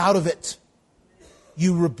get out of it.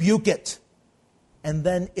 You rebuke it. And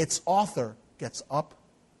then its author gets up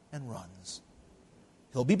and runs.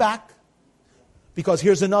 He'll be back. Because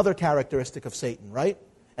here's another characteristic of Satan, right?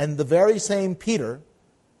 And the very same Peter,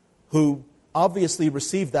 who obviously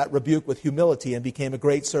received that rebuke with humility and became a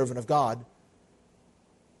great servant of God,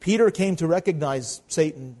 Peter came to recognize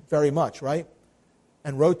Satan very much, right?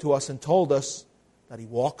 And wrote to us and told us that he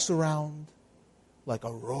walks around like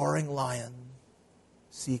a roaring lion,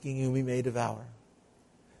 seeking whom he may devour.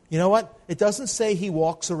 You know what? It doesn't say he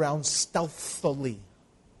walks around stealthily.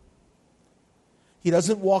 He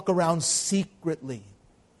doesn't walk around secretly.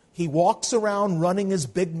 He walks around running his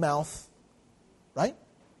big mouth, right?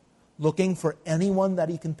 Looking for anyone that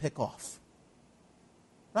he can pick off.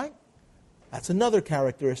 Right? That's another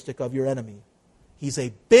characteristic of your enemy. He's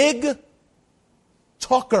a big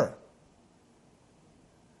talker.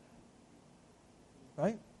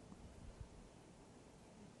 Right?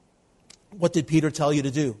 What did Peter tell you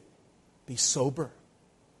to do? Be sober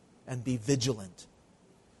and be vigilant.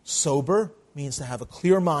 Sober means to have a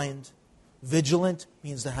clear mind. Vigilant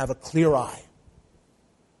means to have a clear eye.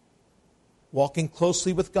 Walking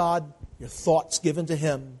closely with God, your thoughts given to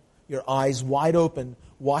Him, your eyes wide open,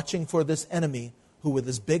 watching for this enemy who with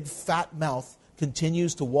his big fat mouth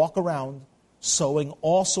continues to walk around sowing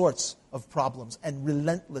all sorts of problems and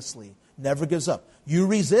relentlessly never gives up. You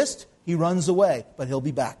resist, he runs away, but he'll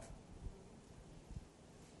be back.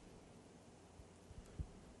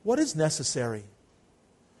 What is necessary?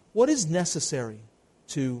 What is necessary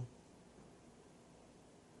to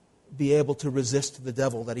be able to resist the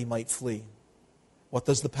devil that he might flee? What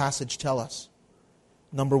does the passage tell us?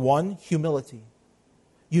 Number one, humility.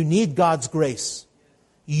 You need God's grace.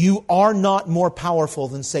 You are not more powerful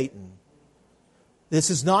than Satan. This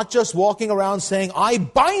is not just walking around saying, I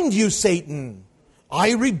bind you, Satan.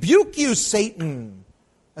 I rebuke you, Satan.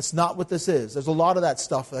 That's not what this is. There's a lot of that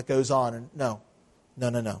stuff that goes on. And no.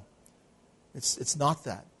 It's not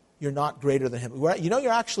that. You're not greater than him. You know,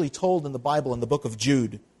 you're actually told in the Bible, in the book of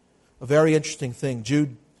Jude, a very interesting thing.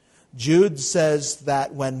 Jude says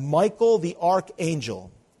that when Michael the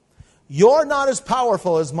archangel, you're not as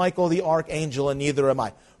powerful as Michael the archangel, and neither am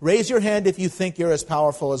I. Raise your hand if you think you're as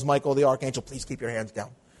powerful as Michael the archangel. Please keep your hands down,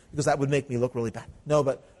 because that would make me look really bad. No,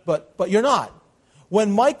 but you're not.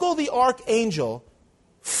 When Michael the archangel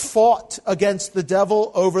fought against the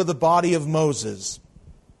devil over the body of Moses,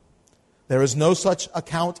 there is no such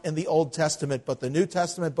account in the Old Testament, but the New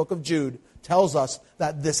Testament book of Jude tells us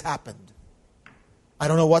that this happened. I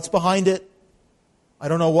don't know what's behind it. I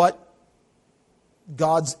don't know what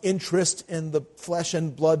God's interest in the flesh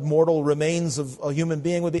and blood mortal remains of a human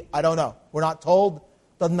being would be. I don't know. We're not told.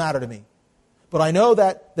 Doesn't matter to me. But I know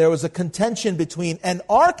that there was a contention between an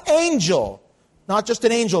archangel, not just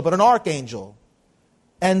an angel, but an archangel,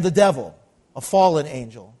 and the devil, a fallen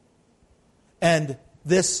angel. And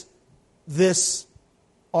this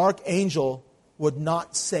archangel would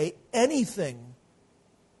not say anything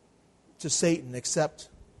to Satan except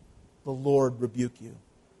the Lord rebuke you.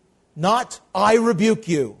 Not, I rebuke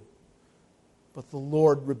you, but the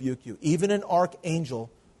Lord rebuke you. Even an archangel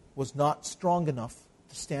was not strong enough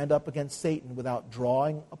to stand up against Satan without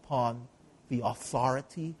drawing upon the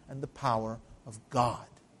authority and the power of God.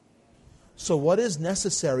 So what is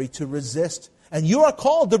necessary to resist? And you are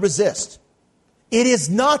called to resist. It is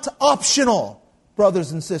not optional,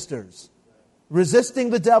 brothers and sisters. Resisting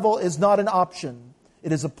the devil is not an option.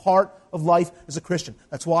 It is a part of life as a Christian.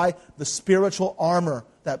 That's why the spiritual armor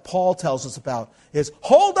that Paul tells us about is,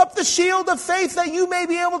 hold up the shield of faith that you may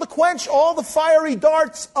be able to quench all the fiery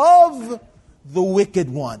darts of the wicked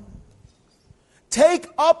one. Take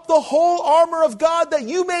up the whole armor of God that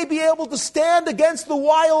you may be able to stand against the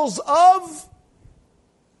wiles of...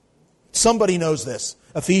 Somebody knows this.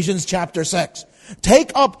 Ephesians chapter 6.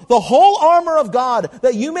 Take up the whole armor of God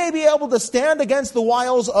that you may be able to stand against the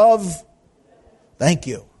wiles of... Thank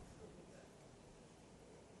you.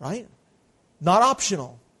 Right? Not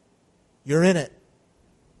optional. You're in it.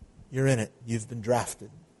 You're in it. You've been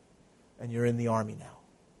drafted. And you're in the army now.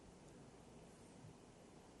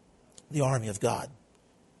 The army of God.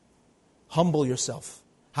 Humble yourself.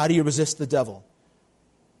 How do you resist the devil?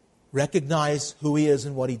 Recognize who he is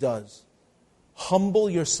and what he does. Humble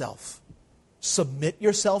yourself. Submit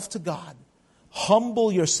yourself to God.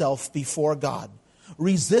 Humble yourself before God.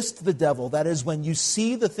 Resist the devil. That is, when you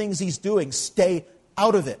see the things he's doing, stay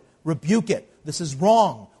out of it. Rebuke it. This is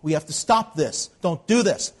wrong. We have to stop this. Don't do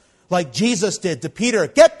this. Like Jesus did to Peter.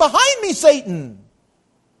 Get behind me, Satan!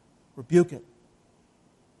 Rebuke it.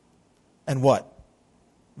 And what?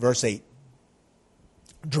 Verse 8.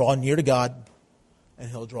 Draw near to God, and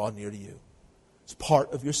he'll draw near to you. It's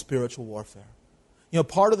part of your spiritual warfare. You know,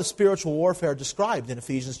 part of the spiritual warfare described in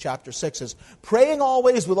Ephesians chapter 6 is praying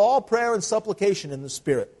always with all prayer and supplication in the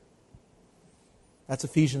Spirit. That's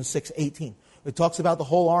Ephesians 6:18. It talks about the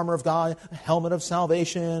whole armor of God, the helmet of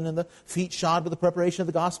salvation, and the feet shod with the preparation of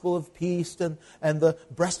the gospel of peace, and the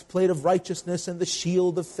breastplate of righteousness, and the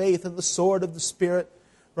shield of faith, and the sword of the Spirit,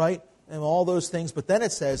 right? And all those things. But then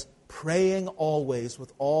it says, praying always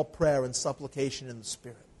with all prayer and supplication in the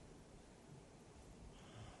Spirit.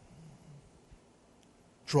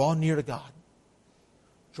 Draw near to God.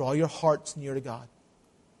 Draw your hearts near to God.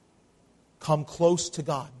 Come close to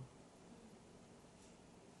God.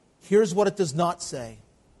 Here's what it does not say.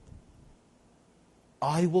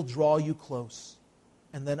 I will draw you close,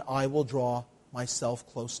 and then I will draw myself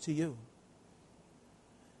close to you.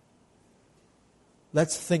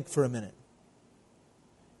 Let's think for a minute.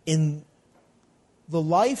 In the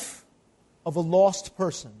life of a lost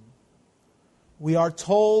person, we are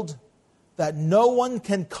told that no one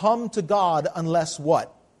can come to God unless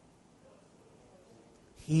what?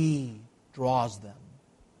 He draws them.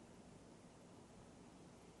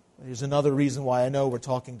 Here's another reason why I know we're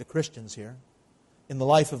talking to Christians here. In the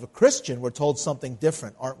life of a Christian, we're told something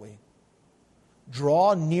different, aren't we?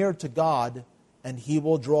 Draw near to God, and He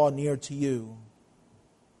will draw near to you.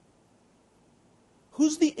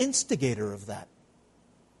 Who's the instigator of that?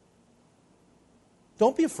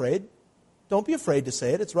 Don't be afraid. Don't be afraid to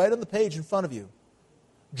say it. It's right on the page in front of you.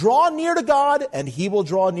 Draw near to God, and He will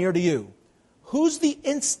draw near to you. Who's the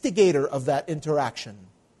instigator of that interaction?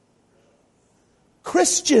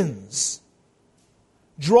 Christians.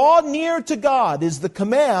 Draw near to God is the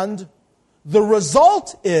command. The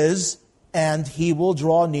result is, and He will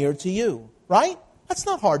draw near to you. Right? That's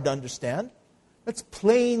not hard to understand. That's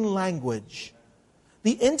plain language.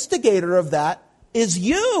 The instigator of that is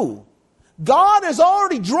you. God has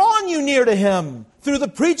already drawn you near to Him through the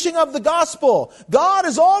preaching of the gospel. God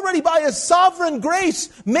has already, by His sovereign grace,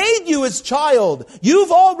 made you His child.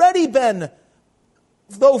 You've already been,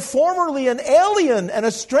 though formerly an alien and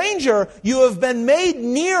a stranger, you have been made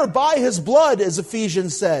near by His blood, as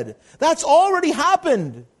Ephesians said. That's already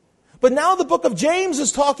happened. But now the book of James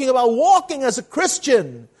is talking about walking as a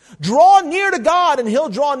Christian. Draw near to God and He'll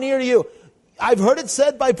draw near to you. I've heard it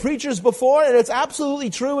said by preachers before, and it's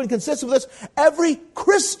absolutely true and consistent with this. Every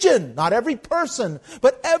Christian, not every person,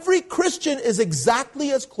 but every Christian is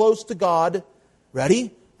exactly as close to God,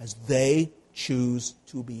 ready, as they choose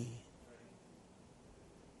to be.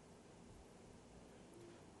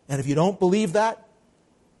 And if you don't believe that,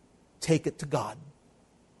 take it to God.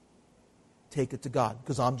 Take it to God,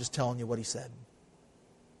 because I'm just telling you what He said.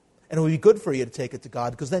 And it would be good for you to take it to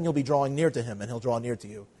God, because then you'll be drawing near to Him, and He'll draw near to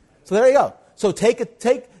you. So there you go. So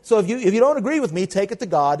if you don't agree with me, take it to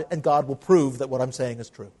God, and God will prove that what I'm saying is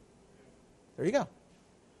true. There you go.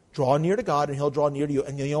 Draw near to God, and He'll draw near to you.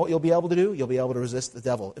 And you know what you'll be able to do? You'll be able to resist the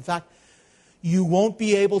devil. In fact, you won't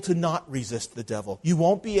be able to not resist the devil. You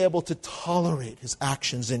won't be able to tolerate his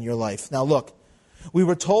actions in your life. Now look, We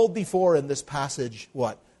were told before in this passage,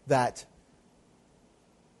 what? That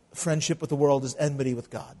friendship with the world is enmity with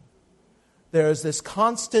God. There is this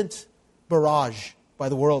constant barrage by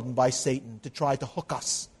the world and by Satan to try to hook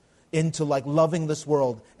us into like loving this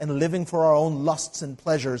world and living for our own lusts and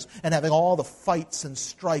pleasures and having all the fights and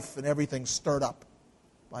strife and everything stirred up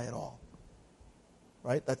by it all.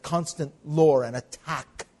 Right? That constant lure and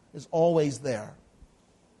attack is always there.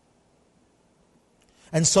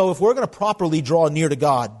 And so if we're going to properly draw near to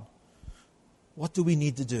God, what do we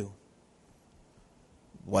need to do?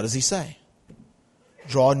 What does he say?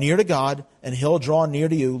 Draw near to God, and he'll draw near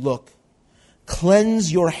to you. Look,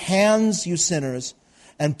 cleanse your hands, you sinners,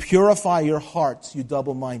 and purify your hearts, you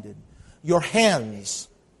double-minded. Your hands.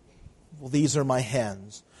 Well, these are my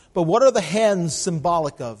hands. But what are the hands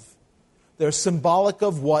symbolic of? They're symbolic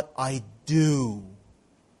of what I do.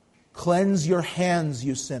 Cleanse your hands,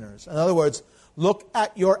 you sinners. In other words, look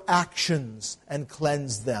at your actions and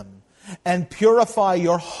cleanse them. And purify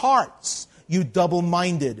your hearts, you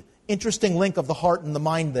double-minded. Interesting link of the heart and the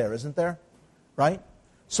mind there, isn't there? Right?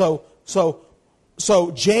 So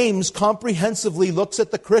James comprehensively looks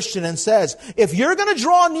at the Christian and says, if you're going to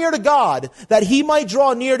draw near to God, that he might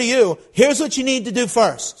draw near to you, here's what you need to do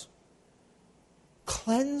first.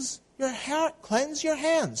 Cleanse your heart, cleanse your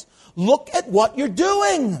hands. Look at what you're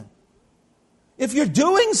doing. If you're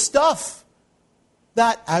doing stuff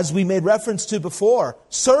that, as we made reference to before,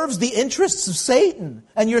 serves the interests of Satan,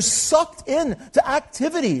 and you're sucked in to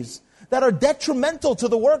activities that are detrimental to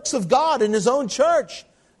the works of God in his own church,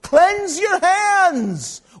 cleanse your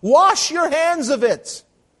hands. Wash your hands of it.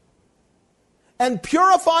 And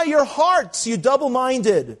purify your hearts, you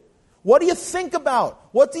double-minded. What do you think about?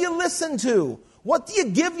 What do you listen to? What do you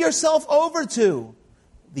give yourself over to?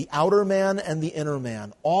 The outer man and the inner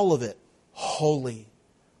man. All of it. Holy.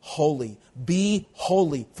 Holy. Be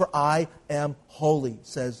holy, for I am holy,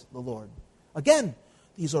 says the Lord. Again,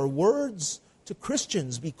 these are words to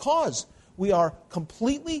Christians because we are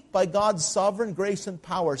completely, by God's sovereign grace and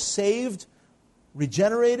power, saved,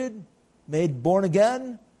 regenerated, made born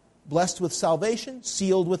again, blessed with salvation,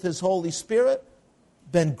 sealed with his Holy Spirit,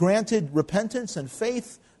 been granted repentance and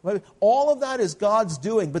faith. All of that is God's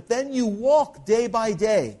doing. But then you walk day by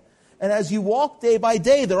day. And as you walk day by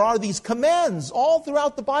day, there are these commands all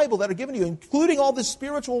throughout the Bible that are given to you, including all this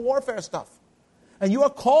spiritual warfare stuff. And you are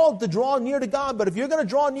called to draw near to God. But if you're going to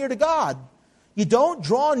draw near to God, you don't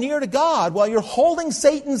draw near to God while you're holding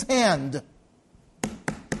Satan's hand.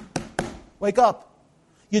 Wake up.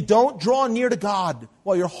 You don't draw near to God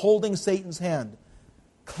while you're holding Satan's hand.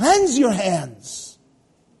 Cleanse your hands.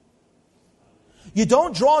 You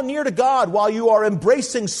don't draw near to God while you are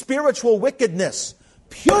embracing spiritual wickedness.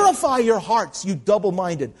 Purify your hearts, you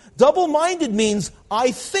double-minded. Double-minded means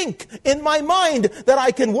I think in my mind that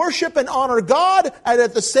I can worship and honor God and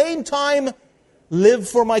at the same time live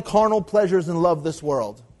for my carnal pleasures and love this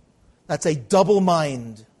world. That's a double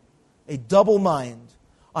mind. A double mind.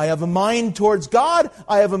 I have a mind towards God.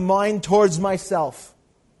 I have a mind towards myself.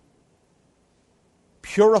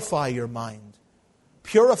 Purify your mind.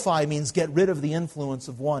 Purify means get rid of the influence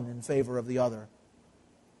of one in favor of the other.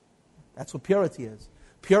 That's what purity is.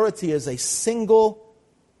 Purity is a single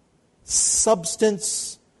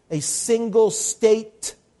substance, a single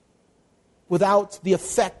state, without the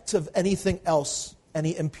effect of anything else,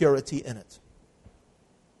 any impurity in it.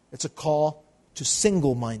 It's a call to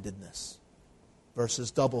single-mindedness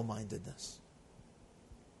versus double-mindedness.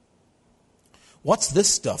 What's this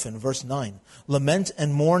stuff in verse 9? Lament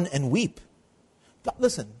and mourn and weep. God,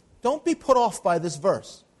 listen, don't be put off by this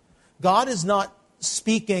verse. God is not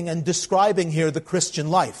speaking and describing here the Christian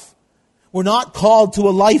life. We're not called to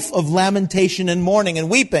a life of lamentation and mourning and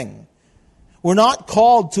weeping. We're not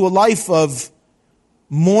called to a life of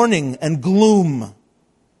mourning and gloom.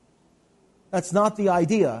 That's not the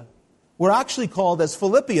idea. We're actually called, as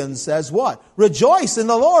Philippians says, what? Rejoice in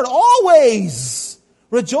the Lord always.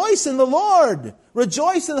 Rejoice in the Lord.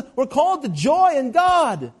 We're called to joy in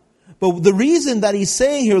God. But the reason that he's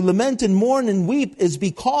saying here, lament and mourn and weep, is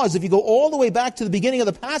because if you go all the way back to the beginning of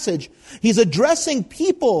the passage, he's addressing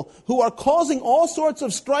people who are causing all sorts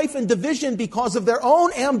of strife and division because of their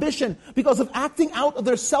own ambition, because of acting out of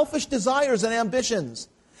their selfish desires and ambitions.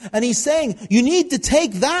 And he's saying, you need to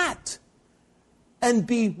take that and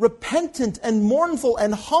be repentant and mournful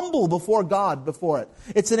and humble before God before it.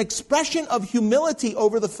 It's an expression of humility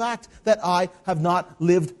over the fact that I have not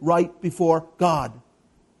lived right before God.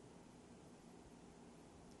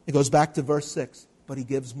 It goes back to verse 6, but he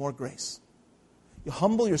gives more grace. You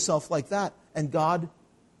humble yourself like that, and God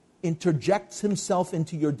interjects himself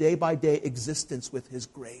into your day-by-day existence with his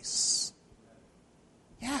grace.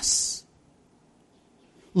 Yes.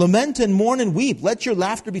 Lament and mourn and weep. Let your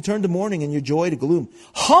laughter be turned to mourning and your joy to gloom.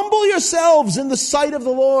 Humble yourselves in the sight of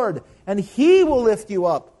the Lord, and He will lift you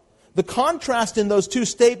up. The contrast in those two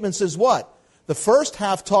statements is what? The first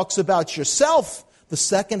half talks about yourself. The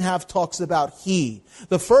second half talks about He.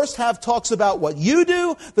 The first half talks about what you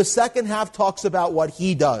do. The second half talks about what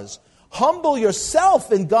He does. Humble yourself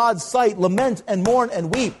in God's sight. Lament and mourn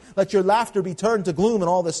and weep. Let your laughter be turned to gloom and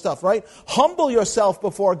all this stuff, right? Humble yourself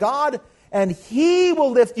before God, and He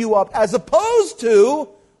will lift you up, as opposed to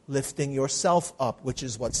lifting yourself up, which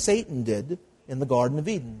is what Satan did in the Garden of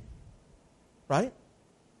Eden. Right?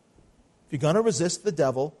 If you're going to resist the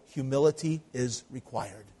devil, humility is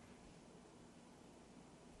required.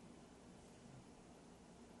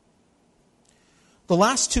 The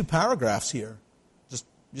last two paragraphs here,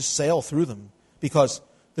 just sail through them, because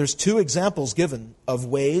there's two examples given of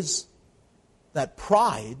ways that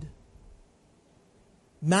pride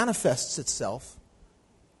manifests itself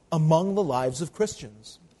among the lives of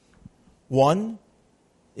Christians. One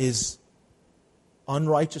is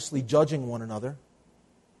unrighteously judging one another.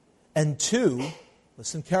 And two,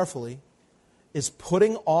 listen carefully, is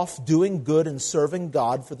putting off doing good and serving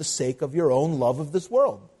God for the sake of your own love of this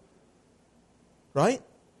world. Right?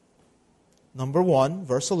 Number 1,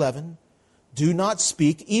 verse 11, do not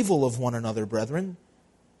speak evil of one another, brethren.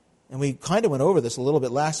 And we kind of went over this a little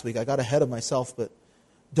bit last week. I got ahead of myself, but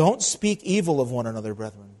don't speak evil of one another,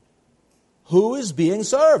 brethren. Who is being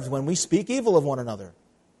served when we speak evil of one another?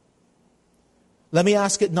 Let me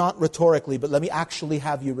ask it not rhetorically, but let me actually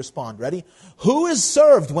have you respond. Ready? Who is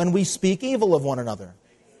served when we speak evil of one another?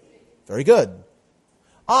 Very good.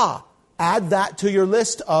 Add that to your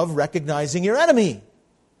list of recognizing your enemy.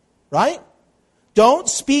 Right? Don't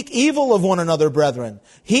speak evil of one another, brethren.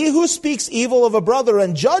 He who speaks evil of a brother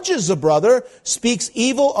and judges a brother speaks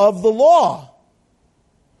evil of the law.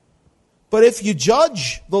 But if you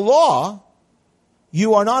judge the law,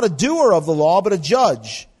 you are not a doer of the law, but a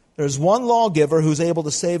judge. There's one lawgiver who's able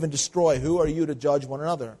to save and destroy. Who are you to judge one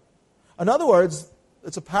another? In other words,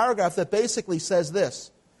 it's a paragraph that basically says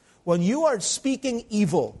this. When you are speaking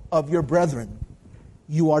evil of your brethren,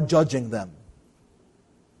 you are judging them.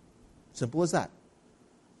 Simple as that.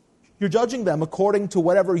 You're judging them according to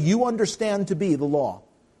whatever you understand to be the law.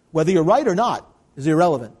 Whether you're right or not is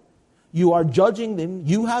irrelevant. You are judging them.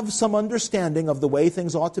 You have some understanding of the way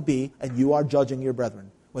things ought to be, and you are judging your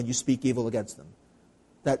brethren when you speak evil against them.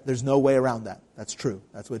 There's no way around that. That's true.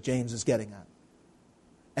 That's what James is getting at.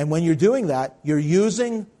 And when you're doing that, you're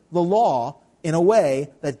using the law in a way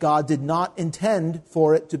that God did not intend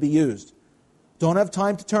for it to be used. Don't have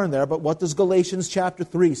time to turn there, but what does Galatians chapter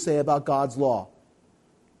 3 say about God's law?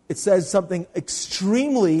 It says something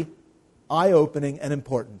extremely eye-opening and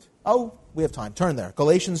important. Oh, we have time. Turn there.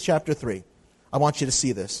 Galatians chapter 3. I want you to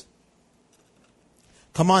see this.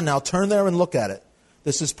 Come on now, turn there and look at it.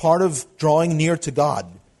 This is part of drawing near to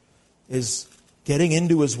God, is getting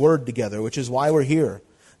into His Word together, which is why we're here.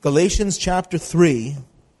 Galatians chapter 3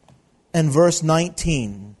 and verse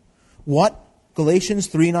 19. Galatians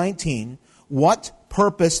 3:19. What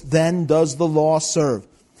purpose then does the law serve?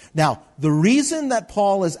 Now, the reason that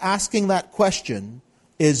Paul is asking that question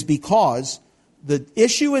is because the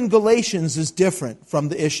issue in Galatians is different from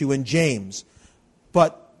the issue in James.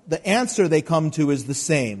 But the answer they come to is the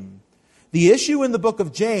same. The issue in the book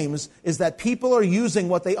of James is that people are using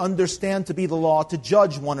what they understand to be the law to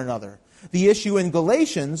judge one another. The issue in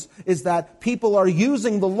Galatians is that people are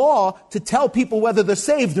using the law to tell people whether they're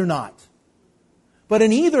saved or not. But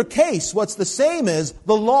in either case, what's the same is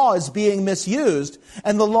the law is being misused,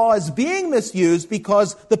 and the law is being misused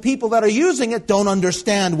because the people that are using it don't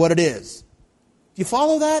understand what it is. Do you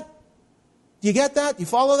follow that? Do you get that? Do you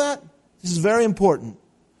follow that? This is very important.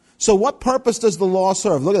 So what purpose does the law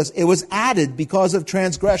serve? Look at this. It was added because of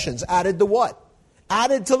transgressions. Added to what?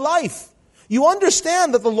 Added to life. You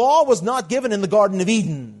understand that the law was not given in the Garden of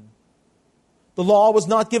Eden. The law was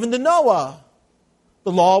not given to Noah.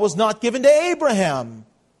 The law was not given to Abraham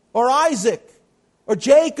or Isaac or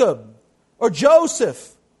Jacob or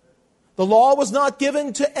Joseph. The law was not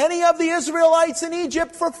given to any of the Israelites in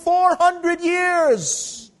Egypt for 400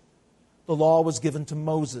 years. The law was given to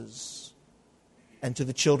Moses and to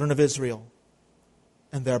the children of Israel,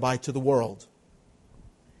 and thereby to the world.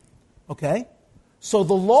 Okay? So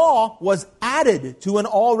the law was added to an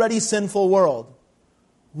already sinful world.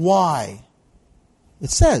 Why?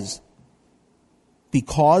 It says,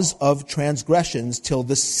 because of transgressions, till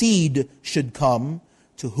the seed should come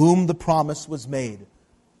to whom the promise was made.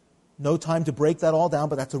 No time to break that all down,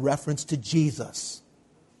 but that's a reference to Jesus.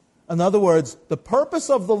 In other words, the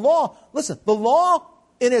purpose of the law, listen, the law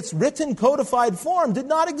in its written codified form did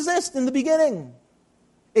not exist in the beginning.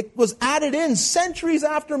 It was added in centuries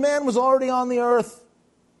after man was already on the earth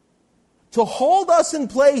to hold us in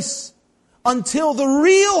place until the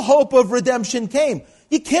real hope of redemption came.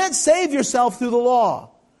 You can't save yourself through the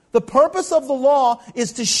law. The purpose of the law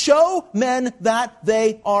is to show men that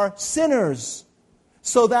they are sinners,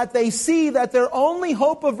 so that they see that their only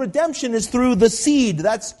hope of redemption is through the seed.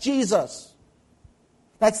 That's Jesus.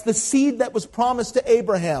 That's the seed that was promised to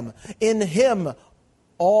Abraham. In him,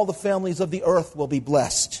 all the families of the earth will be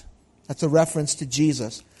blessed. That's a reference to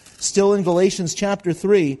Jesus. Still in Galatians chapter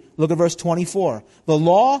 3, look at verse 24. The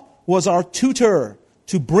law was our tutor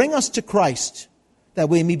to bring us to Christ, that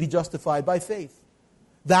we may be justified by faith.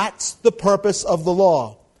 That's the purpose of the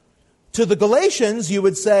law. To the Galatians, you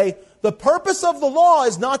would say, the purpose of the law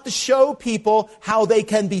is not to show people how they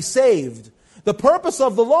can be saved. The purpose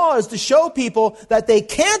of the law is to show people that they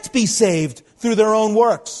can't be saved through their own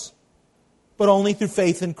works, but only through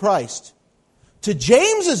faith in Christ. To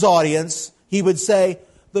James's audience, he would say,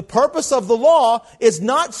 the purpose of the law is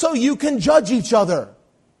not so you can judge each other.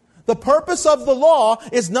 The purpose of the law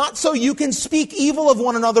is not so you can speak evil of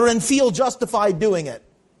one another and feel justified doing it.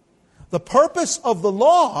 The purpose of the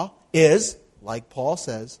law is, like Paul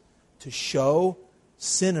says, to show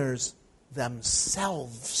sinners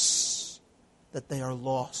themselves that they are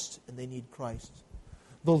lost and they need Christ.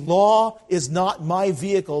 The law is not my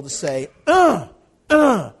vehicle to say,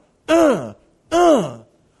 The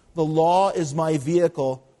law is my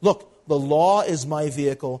vehicle. Look, the law is my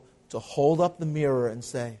vehicle to hold up the mirror and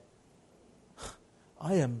say,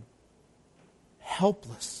 I am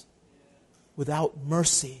helpless without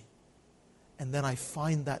mercy. And then I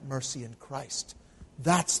find that mercy in Christ.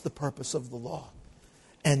 That's the purpose of the law.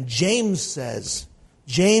 And James says,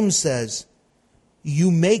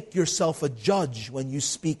 you make yourself a judge when you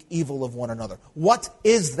speak evil of one another. What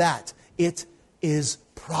is that? It is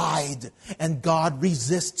pride. And God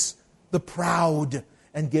resists the proud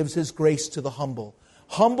and gives His grace to the humble.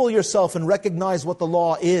 Humble yourself and recognize what the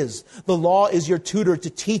law is. The law is your tutor to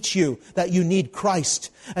teach you that you need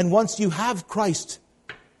Christ. And once you have Christ,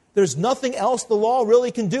 there's nothing else the law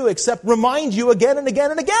really can do except remind you again and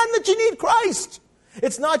again and again that you need Christ.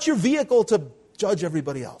 It's not your vehicle to judge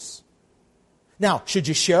everybody else. Now, should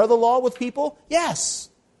you share the law with people? Yes.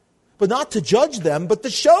 But not to judge them, but to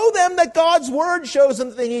show them that God's Word shows them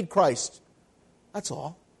that they need Christ. That's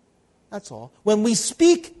all. That's all. When we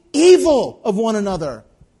speak evil of one another,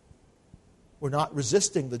 we're not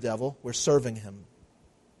resisting the devil, we're serving him.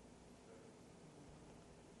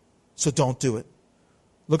 So don't do it.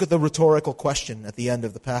 Look at the rhetorical question at the end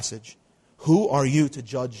of the passage. Who are you to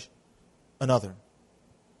judge another?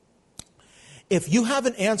 If you have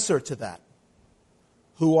an answer to that,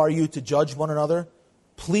 who are you to judge one another,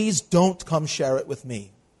 please don't come share it with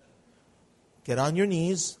me. Get on your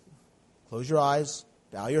knees, close your eyes,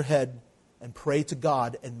 bow your head, and pray to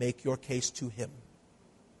God and make your case to Him.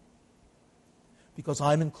 Because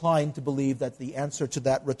I'm inclined to believe that the answer to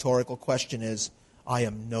that rhetorical question is, I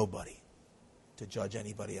am nobody to judge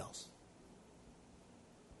anybody else.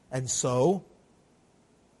 And so,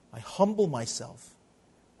 I humble myself.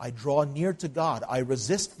 I draw near to God. I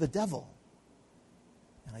resist the devil.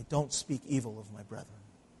 And I don't speak evil of my brethren.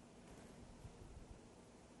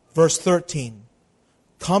 Verse 13.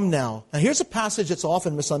 Come now. Now here's a passage that's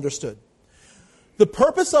often misunderstood. The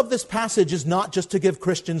purpose of this passage is not just to give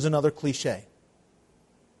Christians another cliche.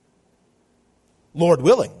 Lord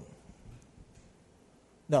willing.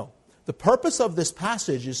 No. The purpose of this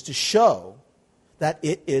passage is to show that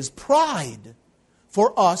it is pride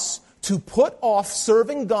for us to put off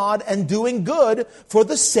serving God and doing good for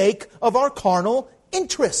the sake of our carnal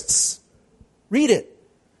interests. Read it.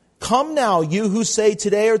 Come now, you who say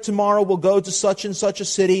today or tomorrow we'll go to such and such a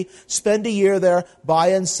city, spend a year there, buy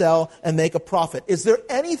and sell, and make a profit. Is there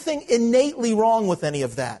anything innately wrong with any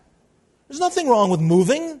of that? There's nothing wrong with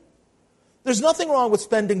moving. There's nothing wrong with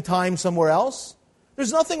spending time somewhere else.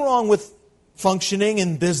 There's nothing wrong with functioning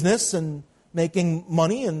in business and making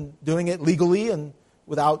money and doing it legally and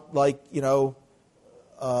without,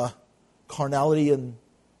 carnality and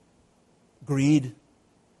greed.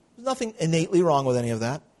 There's nothing innately wrong with any of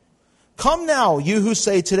that. Come now, you who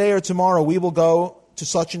say today or tomorrow we will go to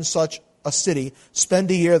such and such a city,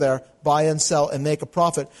 spend a year there, buy and sell, and make a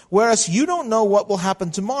profit. Whereas you don't know what will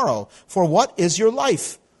happen tomorrow. For what is your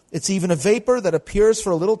life? It's even a vapor that appears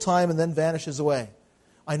for a little time and then vanishes away.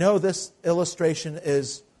 I know this illustration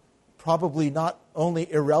is probably not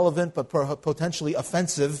only irrelevant, but potentially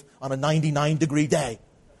offensive on a 99-degree day,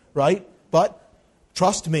 right? But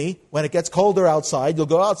trust me, when it gets colder outside, you'll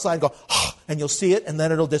go outside and go, and you'll see it, and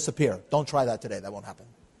then it'll disappear. Don't try that today. That won't happen.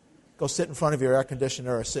 Go sit in front of your air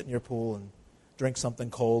conditioner or sit in your pool and drink something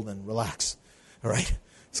cold and relax. All right?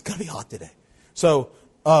 It's going to be hot today. So,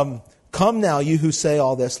 come now, you who say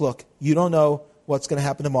all this. Look, you don't know what's going to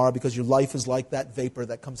happen tomorrow because your life is like that vapor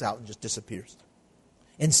that comes out and just disappears.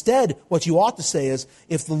 Instead, what you ought to say is,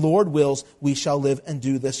 if the Lord wills, we shall live and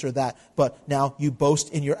do this or that. But now you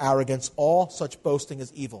boast in your arrogance. All such boasting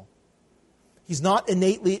is evil. He's not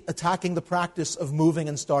innately attacking the practice of moving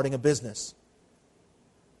and starting a business.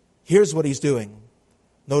 Here's what he's doing.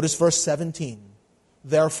 Notice verse 17.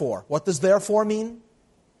 Therefore. What does therefore mean?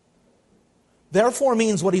 Therefore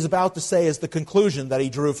means what he's about to say is the conclusion that he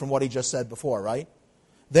drew from what he just said before, right?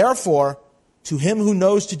 Therefore, to him who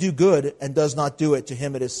knows to do good and does not do it, to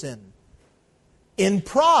him it is sin. In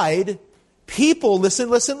pride, people,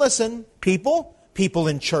 listen, people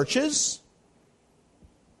in churches,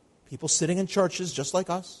 people sitting in churches just like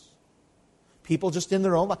us, people just in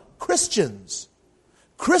their own life, Christians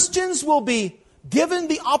will be given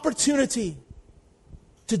the opportunity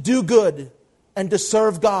to do good and to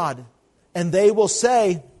serve God. And they will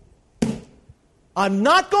say, I'm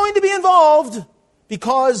not going to be involved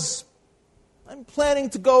because I'm planning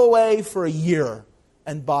to go away for a year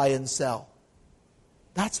and buy and sell.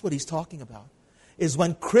 That's what he's talking about. Is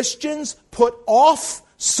when Christians put off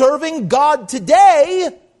serving God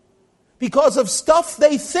today because of stuff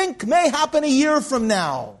they think may happen a year from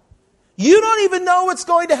now. You don't even know what's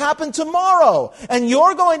going to happen tomorrow. And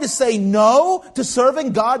you're going to say no to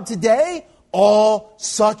serving God today? All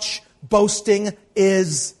such boasting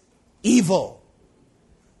is evil.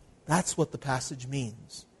 That's what the passage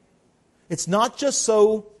means. It's not just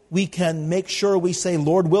so we can make sure we say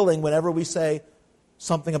Lord willing whenever we say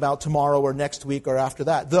something about tomorrow or next week or after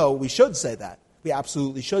that. Though we should say that. We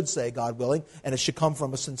absolutely should say God willing, and it should come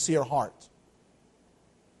from a sincere heart.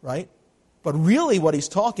 Right? But really what he's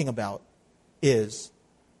talking about is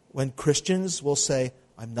when Christians will say,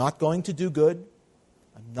 I'm not going to do good,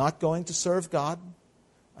 I'm not going to serve God,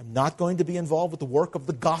 I'm not going to be involved with the work of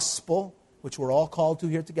the gospel, which we're all called to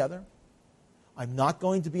here together. I'm not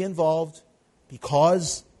going to be involved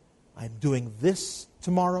because I'm doing this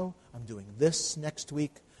tomorrow, I'm doing this next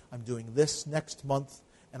week, I'm doing this next month,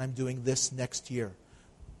 and I'm doing this next year.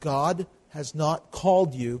 God has not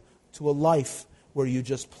called you to a life where you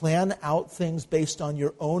just plan out things based on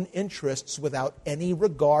your own interests without any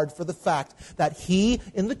regard for the fact that He,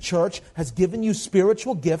 in the church, has given you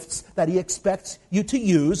spiritual gifts that He expects you to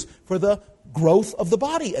use for the growth of the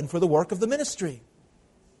body and for the work of the ministry.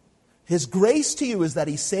 His grace to you is that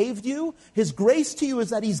He saved you. His grace to you is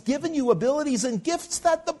that He's given you abilities and gifts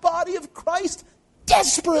that the body of Christ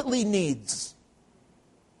desperately needs.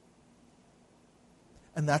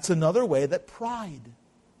 And that's another way that pride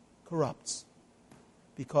corrupts.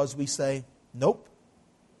 Because we say, nope,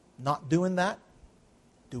 not doing that,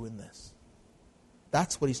 doing this.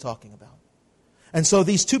 That's what he's talking about. And so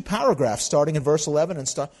these two paragraphs, starting in verse 11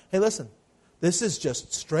 and hey, listen, this is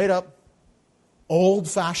just straight up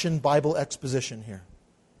old-fashioned Bible exposition here.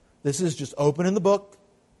 This is just opening the book,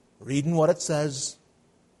 reading what it says,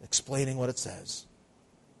 explaining what it says.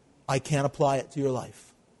 I can't apply it to your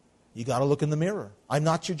life. You got to look in the mirror. I'm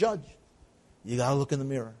not your judge. You got to look in the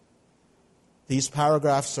mirror. These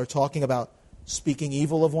paragraphs are talking about speaking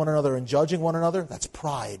evil of one another and judging one another. That's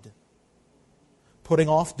pride. Putting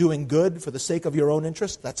off doing good for the sake of your own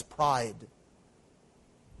interest. That's pride.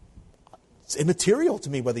 It's immaterial to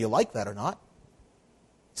me whether you like that or not.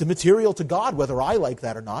 It's immaterial to God whether I like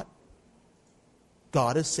that or not.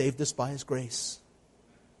 God has saved us by His grace.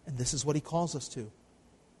 And this is what He calls us to.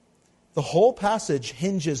 The whole passage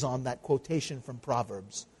hinges on that quotation from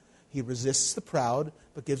Proverbs. He resists the proud,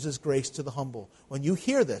 but gives His grace to the humble. When you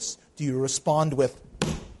hear this, do you respond with,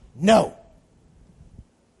 no?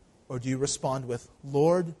 Or do you respond with,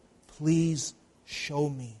 Lord, please show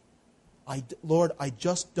me. Lord, I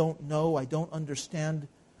just don't know. I don't understand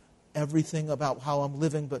everything about how I'm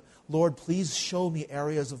living, but Lord, please show me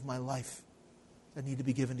areas of my life that need to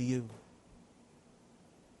be given to you.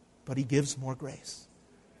 But He gives more grace.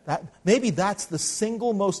 Maybe that's the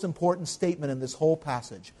single most important statement in this whole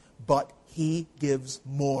passage. But He gives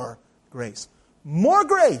more grace. More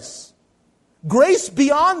grace. Grace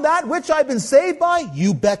beyond that which I've been saved by?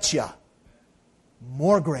 You betcha.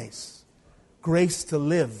 More grace. Grace to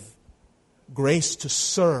live. Grace to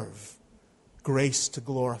serve. Grace to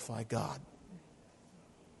glorify God.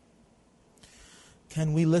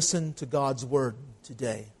 Can we listen to God's Word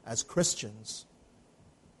today as Christians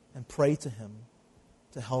and pray to Him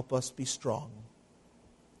to help us be strong,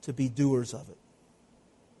 to be doers of it,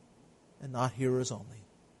 and not hearers only,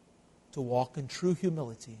 to walk in true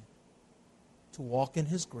humility, to walk in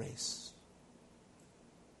His grace,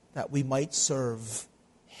 that we might serve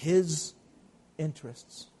His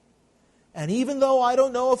interests. And even though I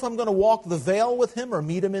don't know if I'm going to walk the veil with Him or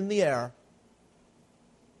meet Him in the air,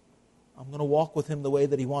 I'm going to walk with Him the way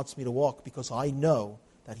that He wants me to walk, because I know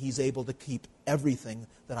that He's able to keep everything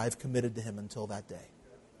that I've committed to Him until that day.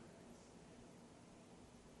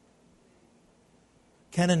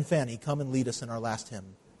 Ken and Fanny, come and lead us in our last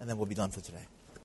hymn, and then we'll be done for today.